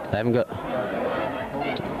 They haven't got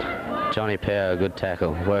Johnny Power, a good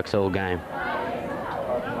tackle, works all game.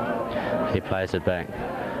 He plays it back.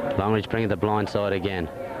 Longreach bringing the blind side again.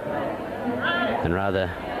 And rather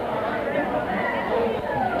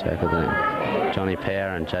tackle them. Johnny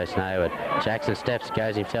Power and Jason Hayward. Jackson steps,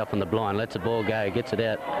 goes himself on the blind, lets the ball go, gets it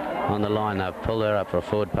out on the line. They've pulled her up for a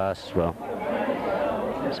forward pass as well.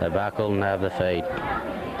 So Barkle will have the feed.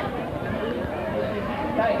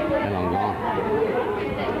 How long gone?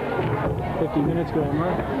 50 minutes gone,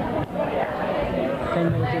 right?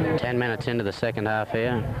 10 minutes into the second half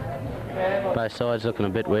here. Both sides looking a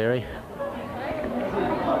bit weary.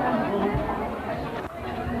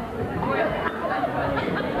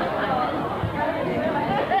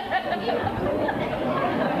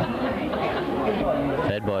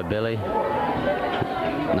 Fed by Billy.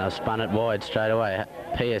 And they've spun it wide straight away.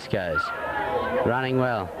 Pierce goes. Running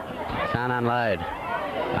well. Can't unload.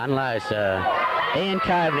 Unloads Ian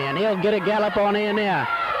Coveney, and he'll get a gallop on here now.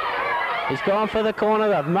 He's gone for the corner.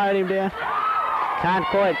 They've mowed him down. Can't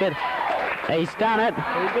quite get... He's done it.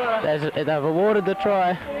 They've awarded the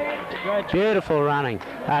try. Beautiful running.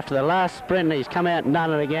 After the last sprint, he's come out and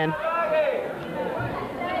done it again.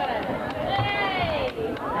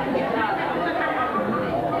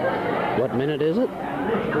 What minute is it?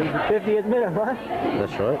 50th minute, right?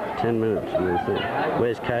 That's right. 10 minutes.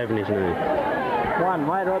 Where's Coveney's name? One,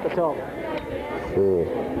 Wader at the top. 4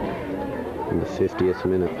 in the 50th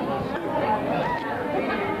minute.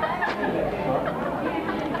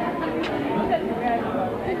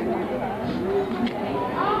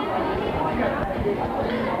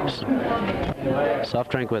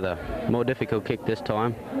 Soft drink with a more difficult kick this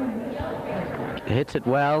time. Hits it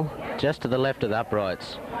well, just to the left of the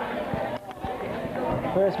uprights.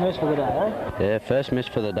 First miss for the day, eh? Yeah, first miss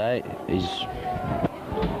for the day. He's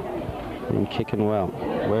been kicking well.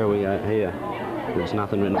 Where are we at here? There's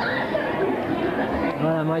nothing written.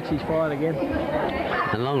 No, mates, he's fired again.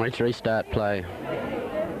 And Longreach restart play.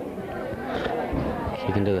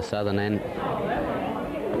 Kicking to the southern end.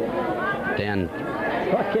 Down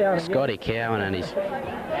Scotty Cowan, and he's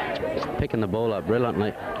picking the ball up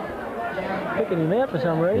brilliantly. Picking him out for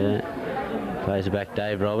some reason. Yeah. Plays it back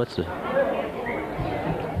Dave Roberts.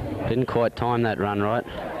 Didn't quite time that run right.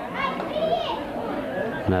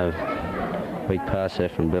 No, weak pass there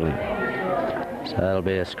from Billy. So that'll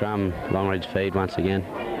be a scrum, Longreach feed once again.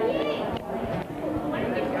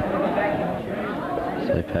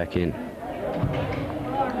 So pack in.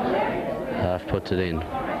 Half puts it in.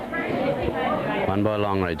 One by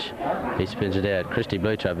Longreach. He spins it out. Christy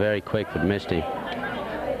Blucher very quick but missed him.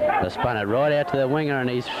 They spun it right out to the winger, and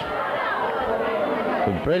he's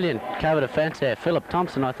a brilliant cover defence there. Philip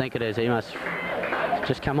Thompson, I think it is. He must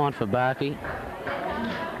just come on for Barkey.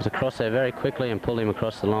 Was across there very quickly and pulled him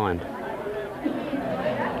across the line.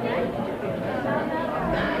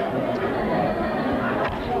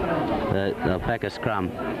 They'll pack a scrum.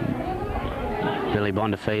 Billy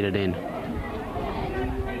Bond to feed it in.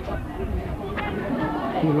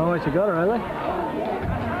 You Longreach have got it, have they?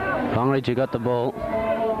 Longreach, you got the ball.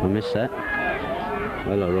 I missed that.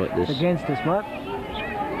 Well, I'll write this. Against us, mate.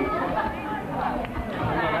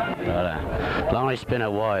 Longreach spin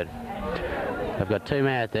it wide. They've got 2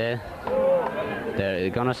 men out there. They're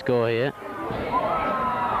going to score here.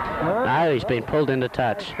 No, he's been pulled into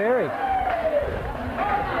touch. Perry.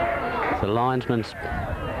 The linesman's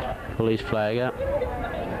pull his flag up.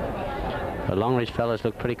 The Longreach fellas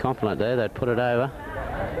look pretty confident there. They'd put it over.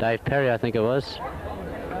 Dave Perry, I think it was.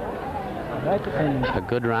 A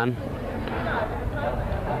good run.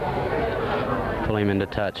 Pull him into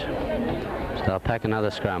touch. So they'll pack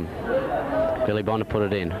another scrum. Billy Bond to put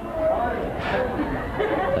it in.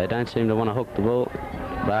 They don't seem to want to hook the ball.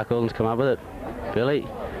 Bark Alden's come up with it. Billy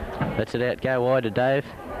lets it out, go wide to Dave.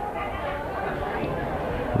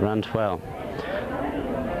 Runs well.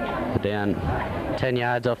 Down 10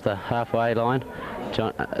 yards off the halfway line.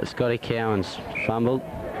 Scotty Cowan's fumbled,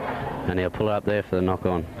 and he'll pull it up there for the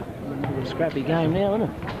knock-on. Scrappy game now, isn't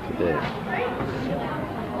it? Yeah.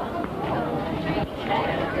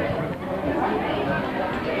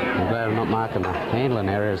 I'm glad I'm not marking the handling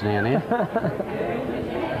areas down here.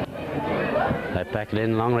 They pack it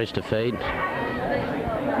in, Longreach to feed.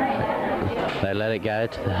 They let it go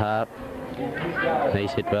to the half.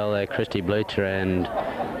 He's hit well there, Christy Blucher and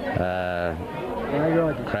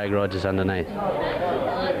Craig Rogers underneath.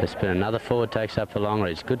 They spin another forward, takes up for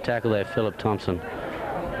Longreach. Good tackle there, Philip Thompson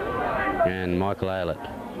and Michael Aylett.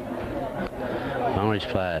 Longreach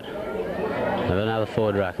play it. They've got another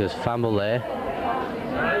forward ruck. There's a fumble there.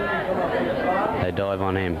 They dive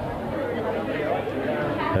on him.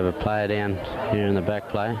 Have a player down here in the back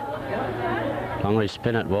play. Longreach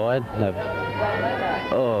spin it wide.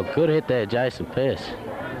 Oh, good hit there, Jason Pearce.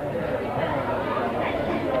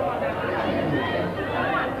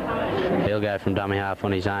 He'll go from dummy half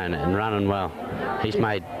on his own and running well. He's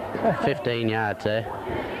made 15 yards there.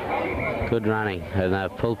 Good running, and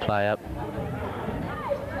they've pulled play up.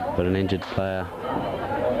 But an injured player.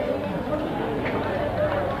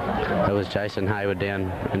 That was Jason Hayward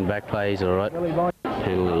down in back play. He's all right.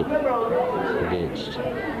 Penalty against.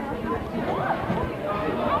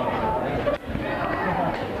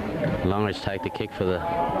 Longreach take the kick for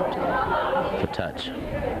touch.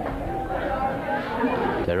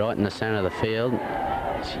 They're right in the centre of the field.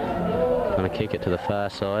 Going to kick it to the far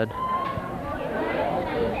side.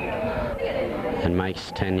 And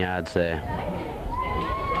makes 10 yards there.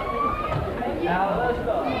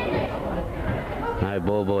 No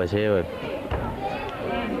ball boys here.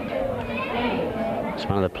 It's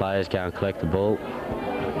one of the players go and collect the ball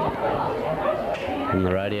from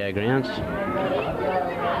the rodeo grounds.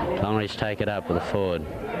 Longreach take it up with a forward.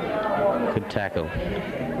 Good tackle.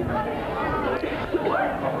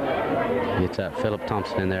 Gets up Philip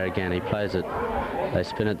Thompson in there again. He plays it. They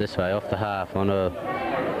spin it this way off the half onto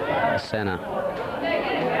the centre.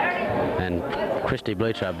 And Christy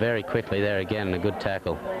Blucher up very quickly there again, and a good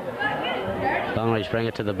tackle. Longreach bring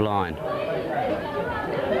it to the blind.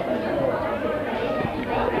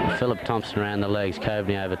 Philip Thompson around the legs,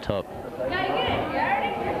 Coveney over top.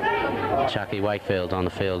 Chucky Wakefield's on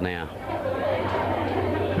the field now.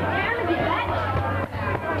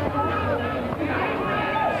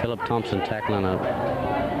 Philip Thompson tackling it.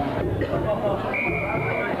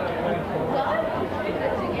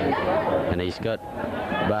 And he's got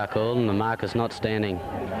Bark Alden. The marker's not standing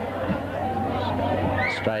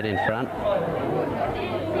straight in front.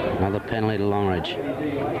 Another penalty to Longreach.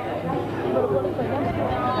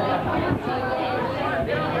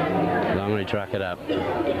 Longreach ruck it up.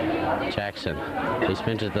 Jackson. He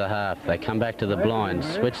spins it to the half. They come back to the blind.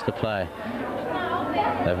 Switch the play.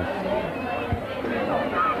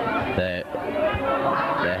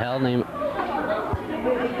 They're held him.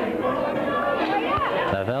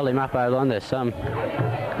 They've held him up over the line. There's some.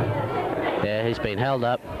 Yeah, he's been held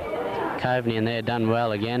up. Coveney in there done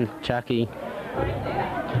well again. Chucky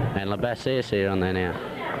and Labassius here on there now.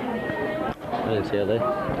 I didn't see it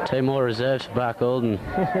there. 2 more reserves for Bark Alden.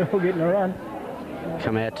 We're getting a run.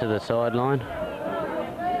 Come out to the sideline.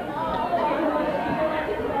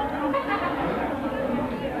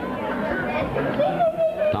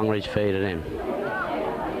 Longreach feed it in.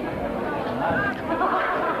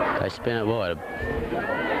 They spin it wide.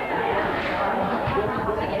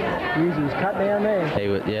 Easy's cut down there. He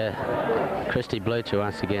was, yeah. Christy Blucher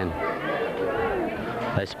once again.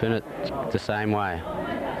 They spin it the same way.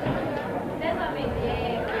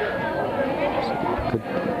 Good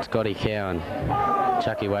Scotty Cowan.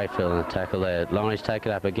 Chucky Wakefield in the tackle there. Longreach take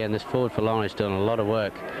it up again. This forward for Longreach doing a lot of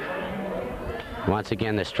work. Once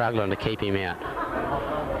again, they're struggling to keep him out.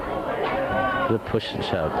 Good push and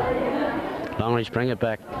shove. Longreach bring it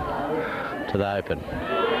back to the open.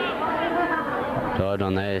 Dived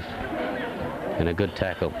on there and a good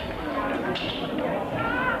tackle.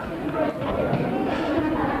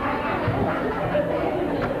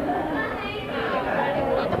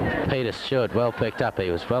 Peter Stewart, well picked up. He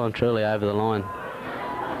was well and truly over the line.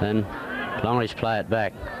 Then Longreach play it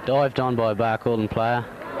back. Dived on by Bark Alden player.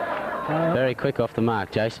 Very quick off the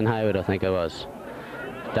mark. Jason Hayward, I think it was.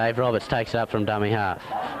 Dave Roberts takes it up from dummy half.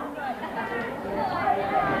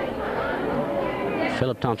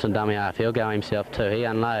 Philip Thompson dummy half. He'll go himself too. He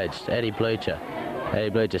unloads. Eddie Blucher. Eddie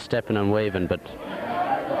Blucher stepping and weaving, but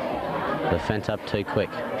the fence up too quick.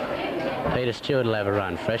 Peter Stewart will have a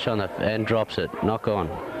run. Fresh on the and drops it. Knock on.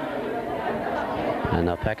 And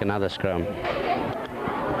they'll pack another scrum.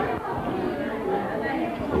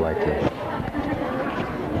 Wait there.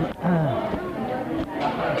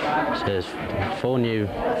 So there's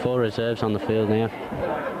 4 reserves on the field now.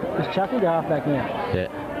 Is Chucky the halfback now? Yeah.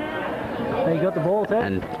 He got the ball too.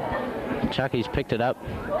 And Chucky's picked it up.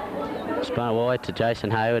 Spun it wide to Jason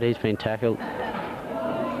Hayward. He's been tackled.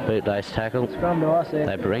 Bootlace tackle. Scrum to us there.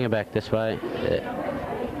 They bring it back this way.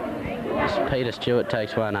 Yeah. Peter Stewart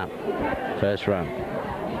takes one up. First run.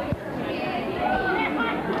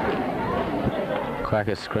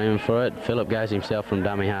 Quacker's screaming for it. Phillip goes himself from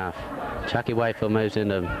dummy half. Chucky Wakefield moves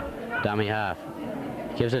into dummy half.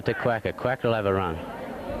 Gives it to Quacker. Quacker will have a run.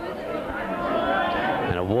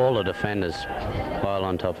 And a wall of defenders pile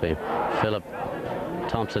on top of him. Philip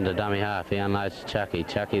Thompson to dummy half. He unloads to Chucky.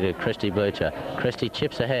 Chucky to Christy Blucher. Christy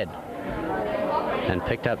chips ahead. And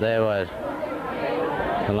picked up there by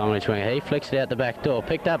the Longreach winger. He flicks it out the back door.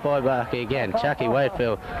 Picked up by Barkey again. Chucky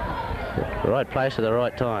Wakefield. Right place at the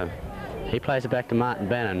right time. He plays it back to Martin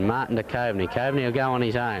Bannon. Martin to Coveney. Coveney will go on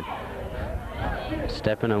his own.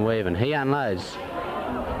 Stepping and weaving. He unloads.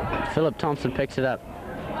 Philip Thompson picks it up.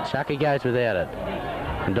 Chucky goes without it.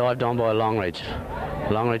 And dived on by Longreach.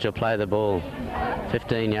 Longreach will play the ball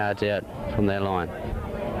 15 yards out from their line.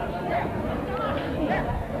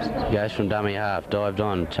 Goes from dummy half. Dived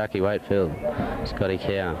on. Chucky Wakefield. Scotty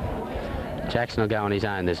Cowan. Jackson will go on his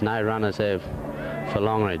own. There's no runners there for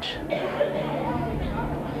Longreach.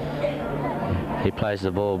 He plays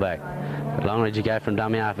the ball back. But Longreach will go from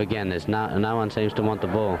dummy half again. There's no one seems to want the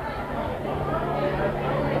ball.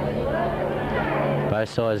 Both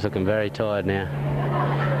sides looking very tired now.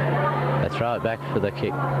 They throw it back for the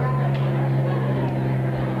kick.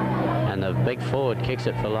 And the big forward kicks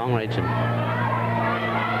it for Longreach. And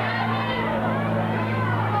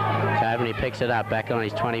Coveney picks it up back on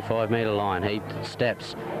his 25-metre line. He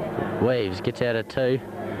steps, weaves, gets out of 2.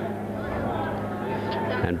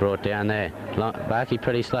 And brought down there. Barkey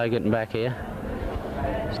pretty slow getting back here.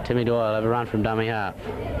 Timmy Doyle will have a run from dummy half.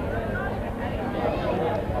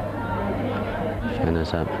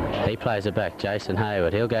 Fenders up. He plays it back. Jason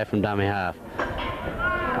Hayward. He'll go from dummy half.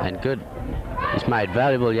 And good. He's made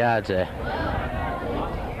valuable yards there.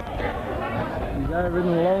 He's over in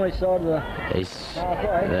the Longreach side of the He's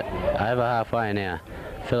halfway. Over halfway now.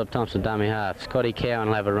 Philip Thompson, dummy half. Scotty Cowan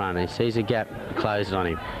will have a run. He sees a gap, closed on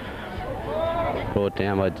him. Brought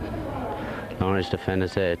down by Longreach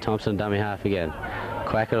defenders there. Thompson, dummy half again.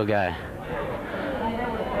 Quack it'll go.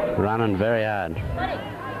 Running very hard.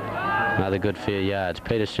 Another good few yards.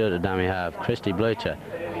 Peter Stewart, a dummy half. Christy Blucher.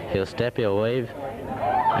 He'll step, he'll weave,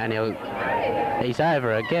 and he's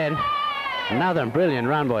over again. Another brilliant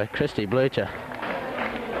run by Christy Blucher.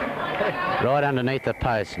 Right underneath the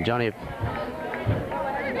post. Johnny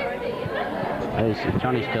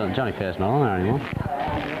Pearson not on there anymore.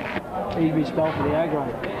 He'd be spelled for the aggro.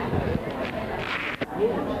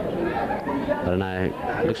 I don't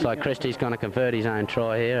know. Looks like Christy's going to convert his own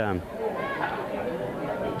try here.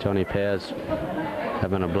 Johnny Powers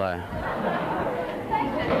having a blow.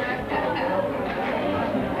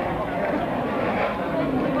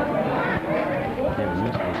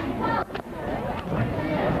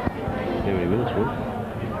 How many minutes, Will?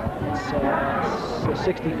 It's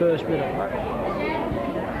the 61st minute.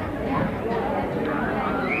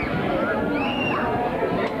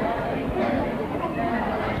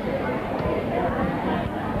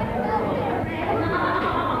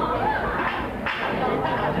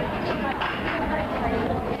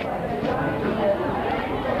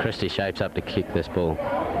 Christie shapes up to kick this ball.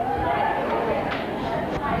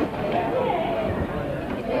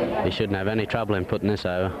 He shouldn't have any trouble in putting this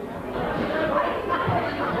over.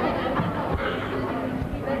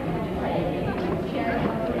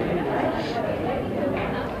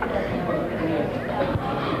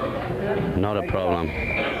 Not a problem.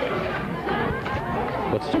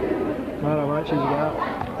 What's... Not how much is it out?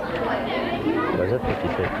 What is it?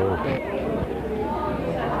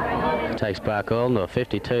 52-4. Takes Barkholden to a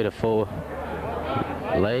 52-4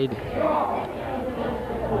 lead.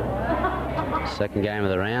 Second game of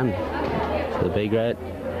the round for the B grade.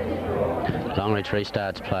 Longreach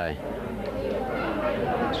restarts play.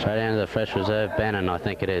 Straight down to the fresh reserve, Bannon, I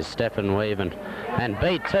think it is. Stepping, weaving, and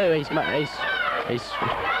beat too. He's straight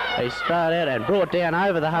out and brought down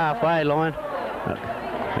over the halfway line.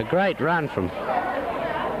 A great run from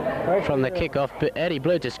the kick-off. Eddie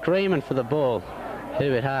Blucher screaming for the ball. Hit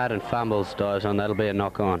a bit hard and fumbles, dives on. That'll be a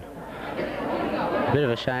knock-on. A bit of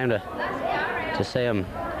a shame to see him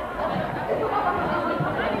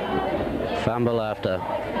fumble after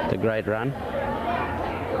the great run.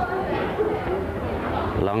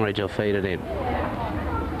 Longreach will feed it in.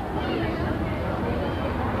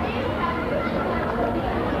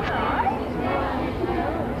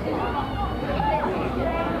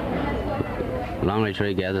 Longreach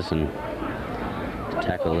regathers and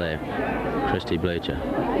tackle there. Christy Blucher.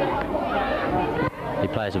 He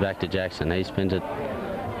plays it back to Jackson. He spins it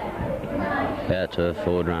out to a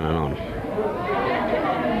forward running on.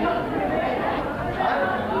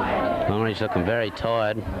 Longreach looking very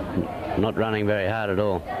tired, not running very hard at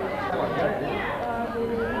all.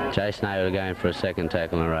 Jason Hayward going for a second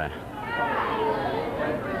tackle in a row.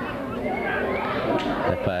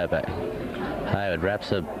 They play it back. Hayward wraps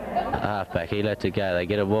the halfback. He lets it go. They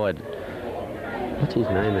get it wide. What's his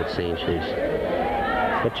name at seeing shoes?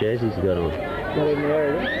 What jersey's he got on? Not in the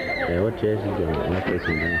area. Yeah, what jersey's he got on?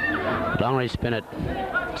 Longreach spin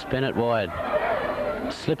it wide.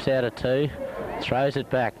 Slips out of two, throws it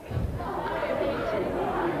back.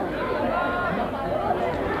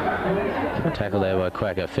 Tackle there by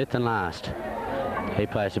Quacker. Fifth and last. He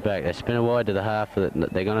plays it back. They spin it wide to the half. They're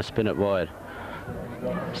going to spin it wide.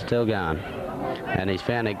 Still going. And he's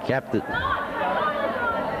found a gap that...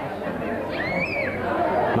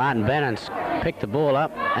 Martin Bannon's picked the ball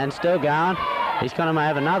up and still going. He's going to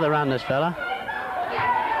have another run, this fella.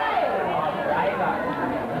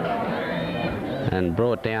 And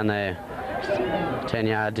brought down there 10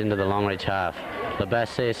 yards into the Longreach half.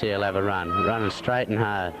 Labasse will have a run. Running straight and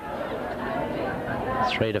hard.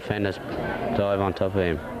 Three defenders dive on top of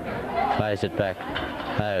him. Plays it back.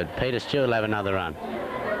 Oh, Peter Stewart will have another run.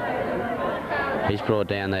 He's brought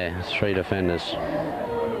down there. Three defenders.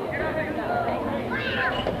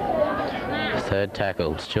 Third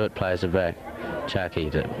tackle. Stewart plays it back. Chucky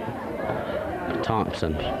to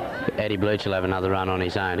Thompson. Eddie Blucher will have another run on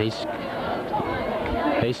his own. He's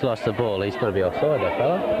lost the ball. He's got to be offside, that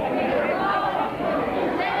fella.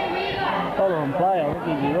 Follow on play, I think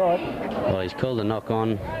he'd be right. Well, he's called a knock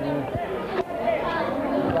on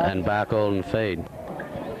and Barkholden feed.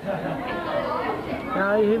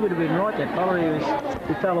 No, he would have been right, that fella.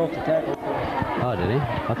 He fell off the tackle. Oh, did he?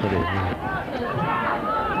 I thought he was.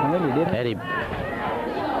 I think he did. Eddie.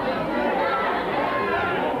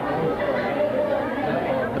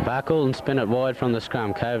 Barkholden spin it wide from the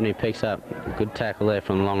scrum. Coveney picks up. Good tackle there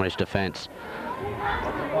from the Longreach defence.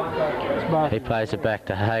 But he plays it back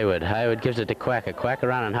to Hayward. Hayward gives it to Quacker. Quacker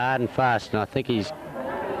running hard and fast, and I think he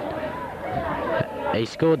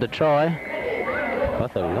scored the try. I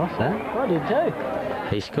thought he lost that. I did too.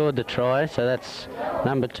 He scored the try, so that's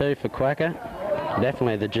number 2 for Quacker.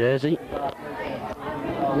 Definitely the jersey. You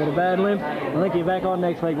got a bad limp? I think you're back on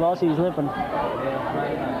next week, boss. He's limping.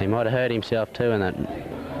 He might have hurt himself too in that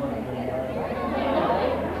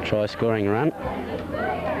try-scoring run.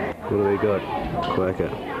 What do we got? Quacker.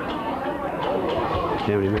 How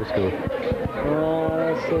many minutes score?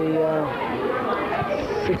 Let's see,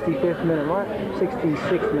 65th minute, right?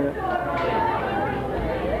 66th minute.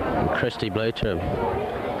 And Christy Bleacher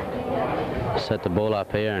set the ball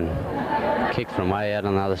up here and kicked from way out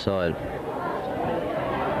on the other side.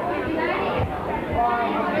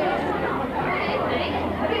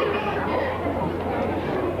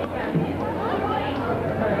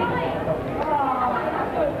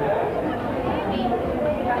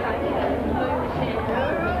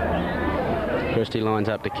 Christie lines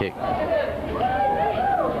up to kick.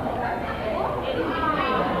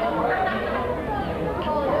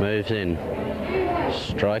 Moves in.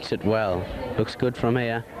 Strikes it well. Looks good from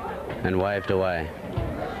here and waved away.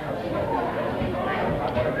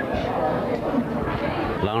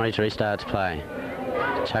 Longreach restarts play.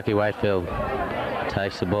 Chucky Wakefield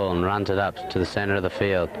takes the ball and runs it up to the centre of the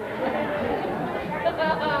field.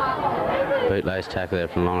 Bootlace tackle there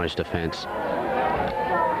from Longreach defence.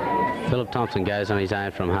 Philip Thompson goes on his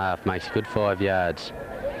own from half, makes a good 5 yards.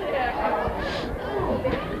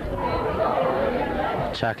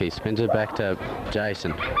 Chucky spins it back to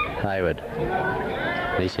Jason Hayward.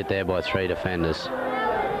 He's hit there by 3 defenders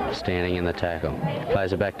standing in the tackle.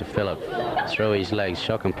 Plays it back to Philip. Through his legs,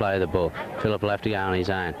 shock and play the ball. Philip will have to go on his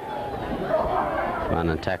own. Run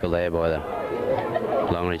and tackle there by the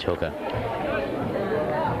Longreach hooker.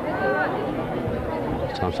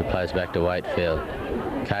 Thompson plays back to Wakefield.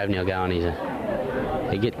 Coveney will go on his.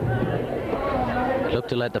 Looked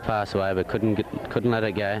to let the pass away, but couldn't let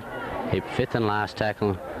it go. He 5th and last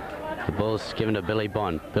tackle. The ball's given to Billy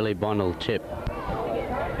Bond. Billy Bond will chip.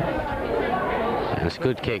 And it's a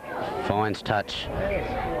good kick. Finds touch.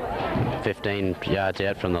 15 yards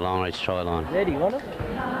out from the Longreach try line. Eddie, want it?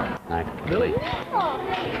 No, Billy.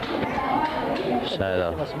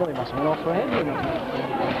 So Billy must have went off for a head, didn't he?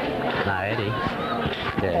 no, Eddie.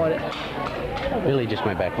 Yeah. Billy just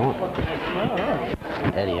went back on. Oh, right.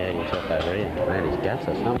 Eddie took over here. Man, his guts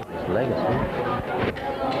or something. His leg or something.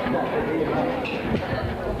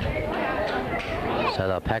 So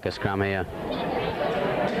they'll pack a scrum here.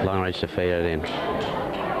 Longreach to feed it in.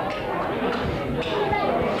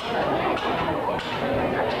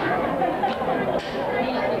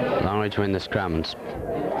 Longreach win the scrum and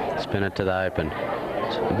spin it to the open.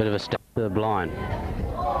 It's a bit of a step to the blind.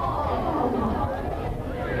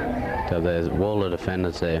 So there's a wall of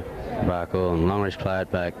defenders there. Barkall and Longreach play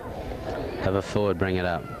it back. Have a forward, bring it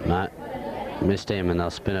up. No, missed him and they'll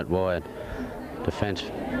spin it wide. Defence,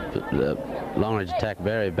 the Longreach attack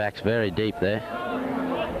backs very deep there.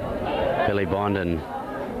 Billy Bond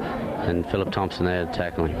and Philip Thompson there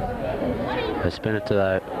tackling. They spin it to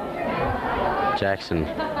the Jackson.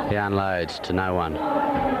 He unloads to no one.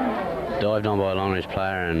 Dived on by a Longreach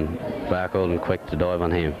player and Barkall and quick to dive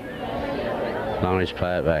on him. Longreach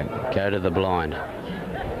play it back. Go to the blind.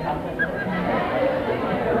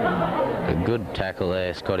 A good tackle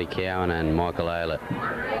there, Scotty Cowan and Michael Aylett.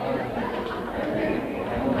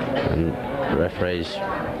 And the referees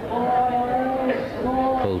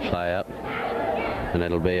pull play up. And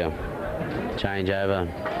it'll be a changeover.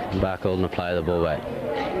 Barkall to play the ball back.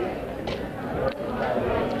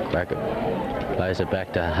 Plays it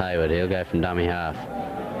back to Hayward. He'll go from dummy half.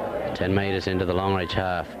 10 metres into the Longreach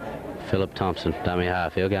half. Philip Thompson, dummy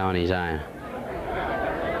half. He'll go on his own.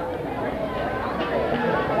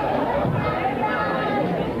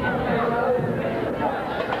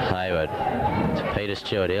 Hayward. It's Peter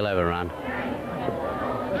Stewart. He'll have a run.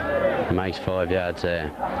 He makes 5 yards there.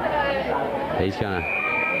 He's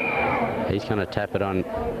gonna tap it on.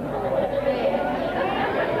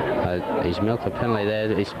 He's milked the penalty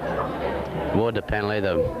there. He's ward the penalty.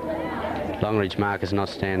 The Longreach marker's not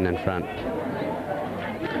standing in front.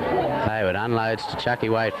 Hayward unloads to Chucky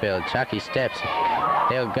Wakefield. Chucky steps.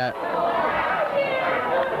 He'll go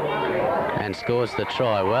and scores the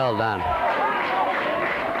try. Well done.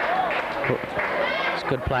 It's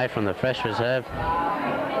good play from the fresh reserve.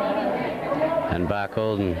 And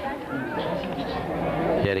Barkall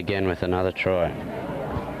yet again with another try.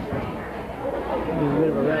 He's a bit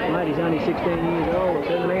of a rat, mate. He's only 16 years old, or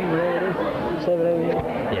 17, whatever it is. 17 years.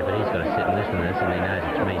 Yeah, but he's got to sit and listen to this, and he knows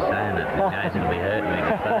it's me saying it. He knows it'll be hurting me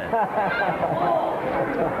to play. He's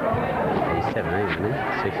 17, isn't he?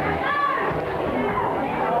 16.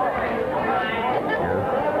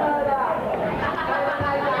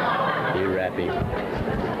 You rappy.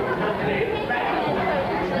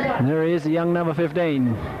 And there he is, the young number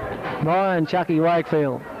 15, Ryan Chucky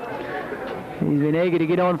Wakefield. He's been eager to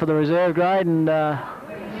get on for the reserve grade, and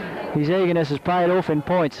his eagerness has paid off in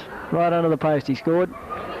points. Right under the post he scored.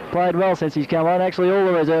 Played well since he's come on. Actually, all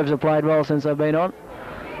the reserves have played well since they've been on.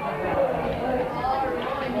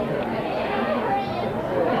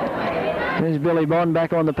 There's Billy Bond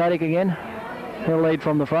back on the paddock again. He'll lead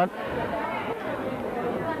from the front.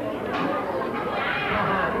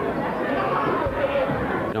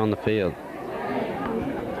 On the field.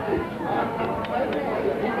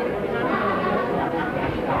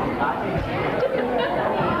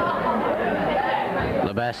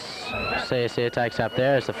 Labass CSA takes up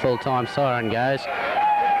there as the full-time siren goes.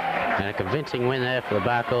 And a convincing win there for the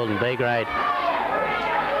Barcaldine and B grade.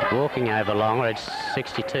 Walking over Longreach,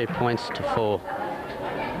 62 points to 4.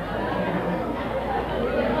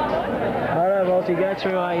 Alright, Walter, go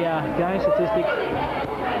through a game statistics.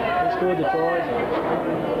 Who scored the tries?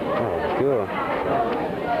 Oh, cool.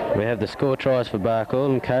 We have the score tries for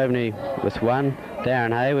Barcaldine, Coveney with 1,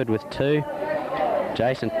 Darren Hayward with 2,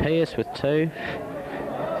 Jason Pearce with 2,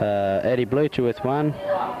 Eddie Blucher with 1,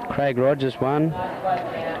 Craig Rogers 1,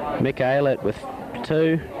 Mick Aylett with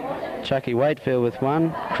 2, Chucky Wakefield with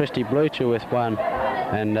 1, Christy Blucher with 1,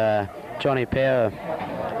 and Johnny Power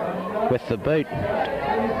with the boot.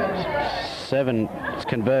 7, it's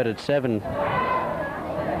converted 7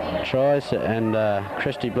 tries, and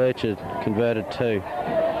Christy Blucher converted 2.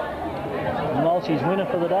 Mulchie's winner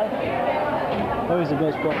for the day. Who's the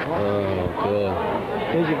best player? Oh, God.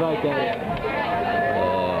 Who's your vote, Gary?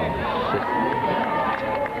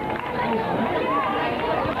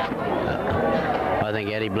 I think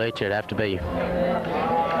Eddie Blucher would have to be.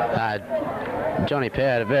 Johnny Power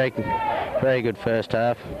had a very good first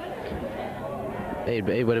half. He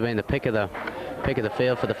would have been the pick of the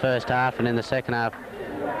field for the first half, and in the second half,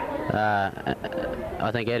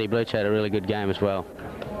 I think Eddie Blucher had a really good game as well.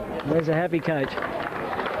 There's a happy coach.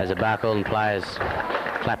 As the Barcaldine players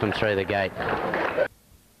clap him through the gate.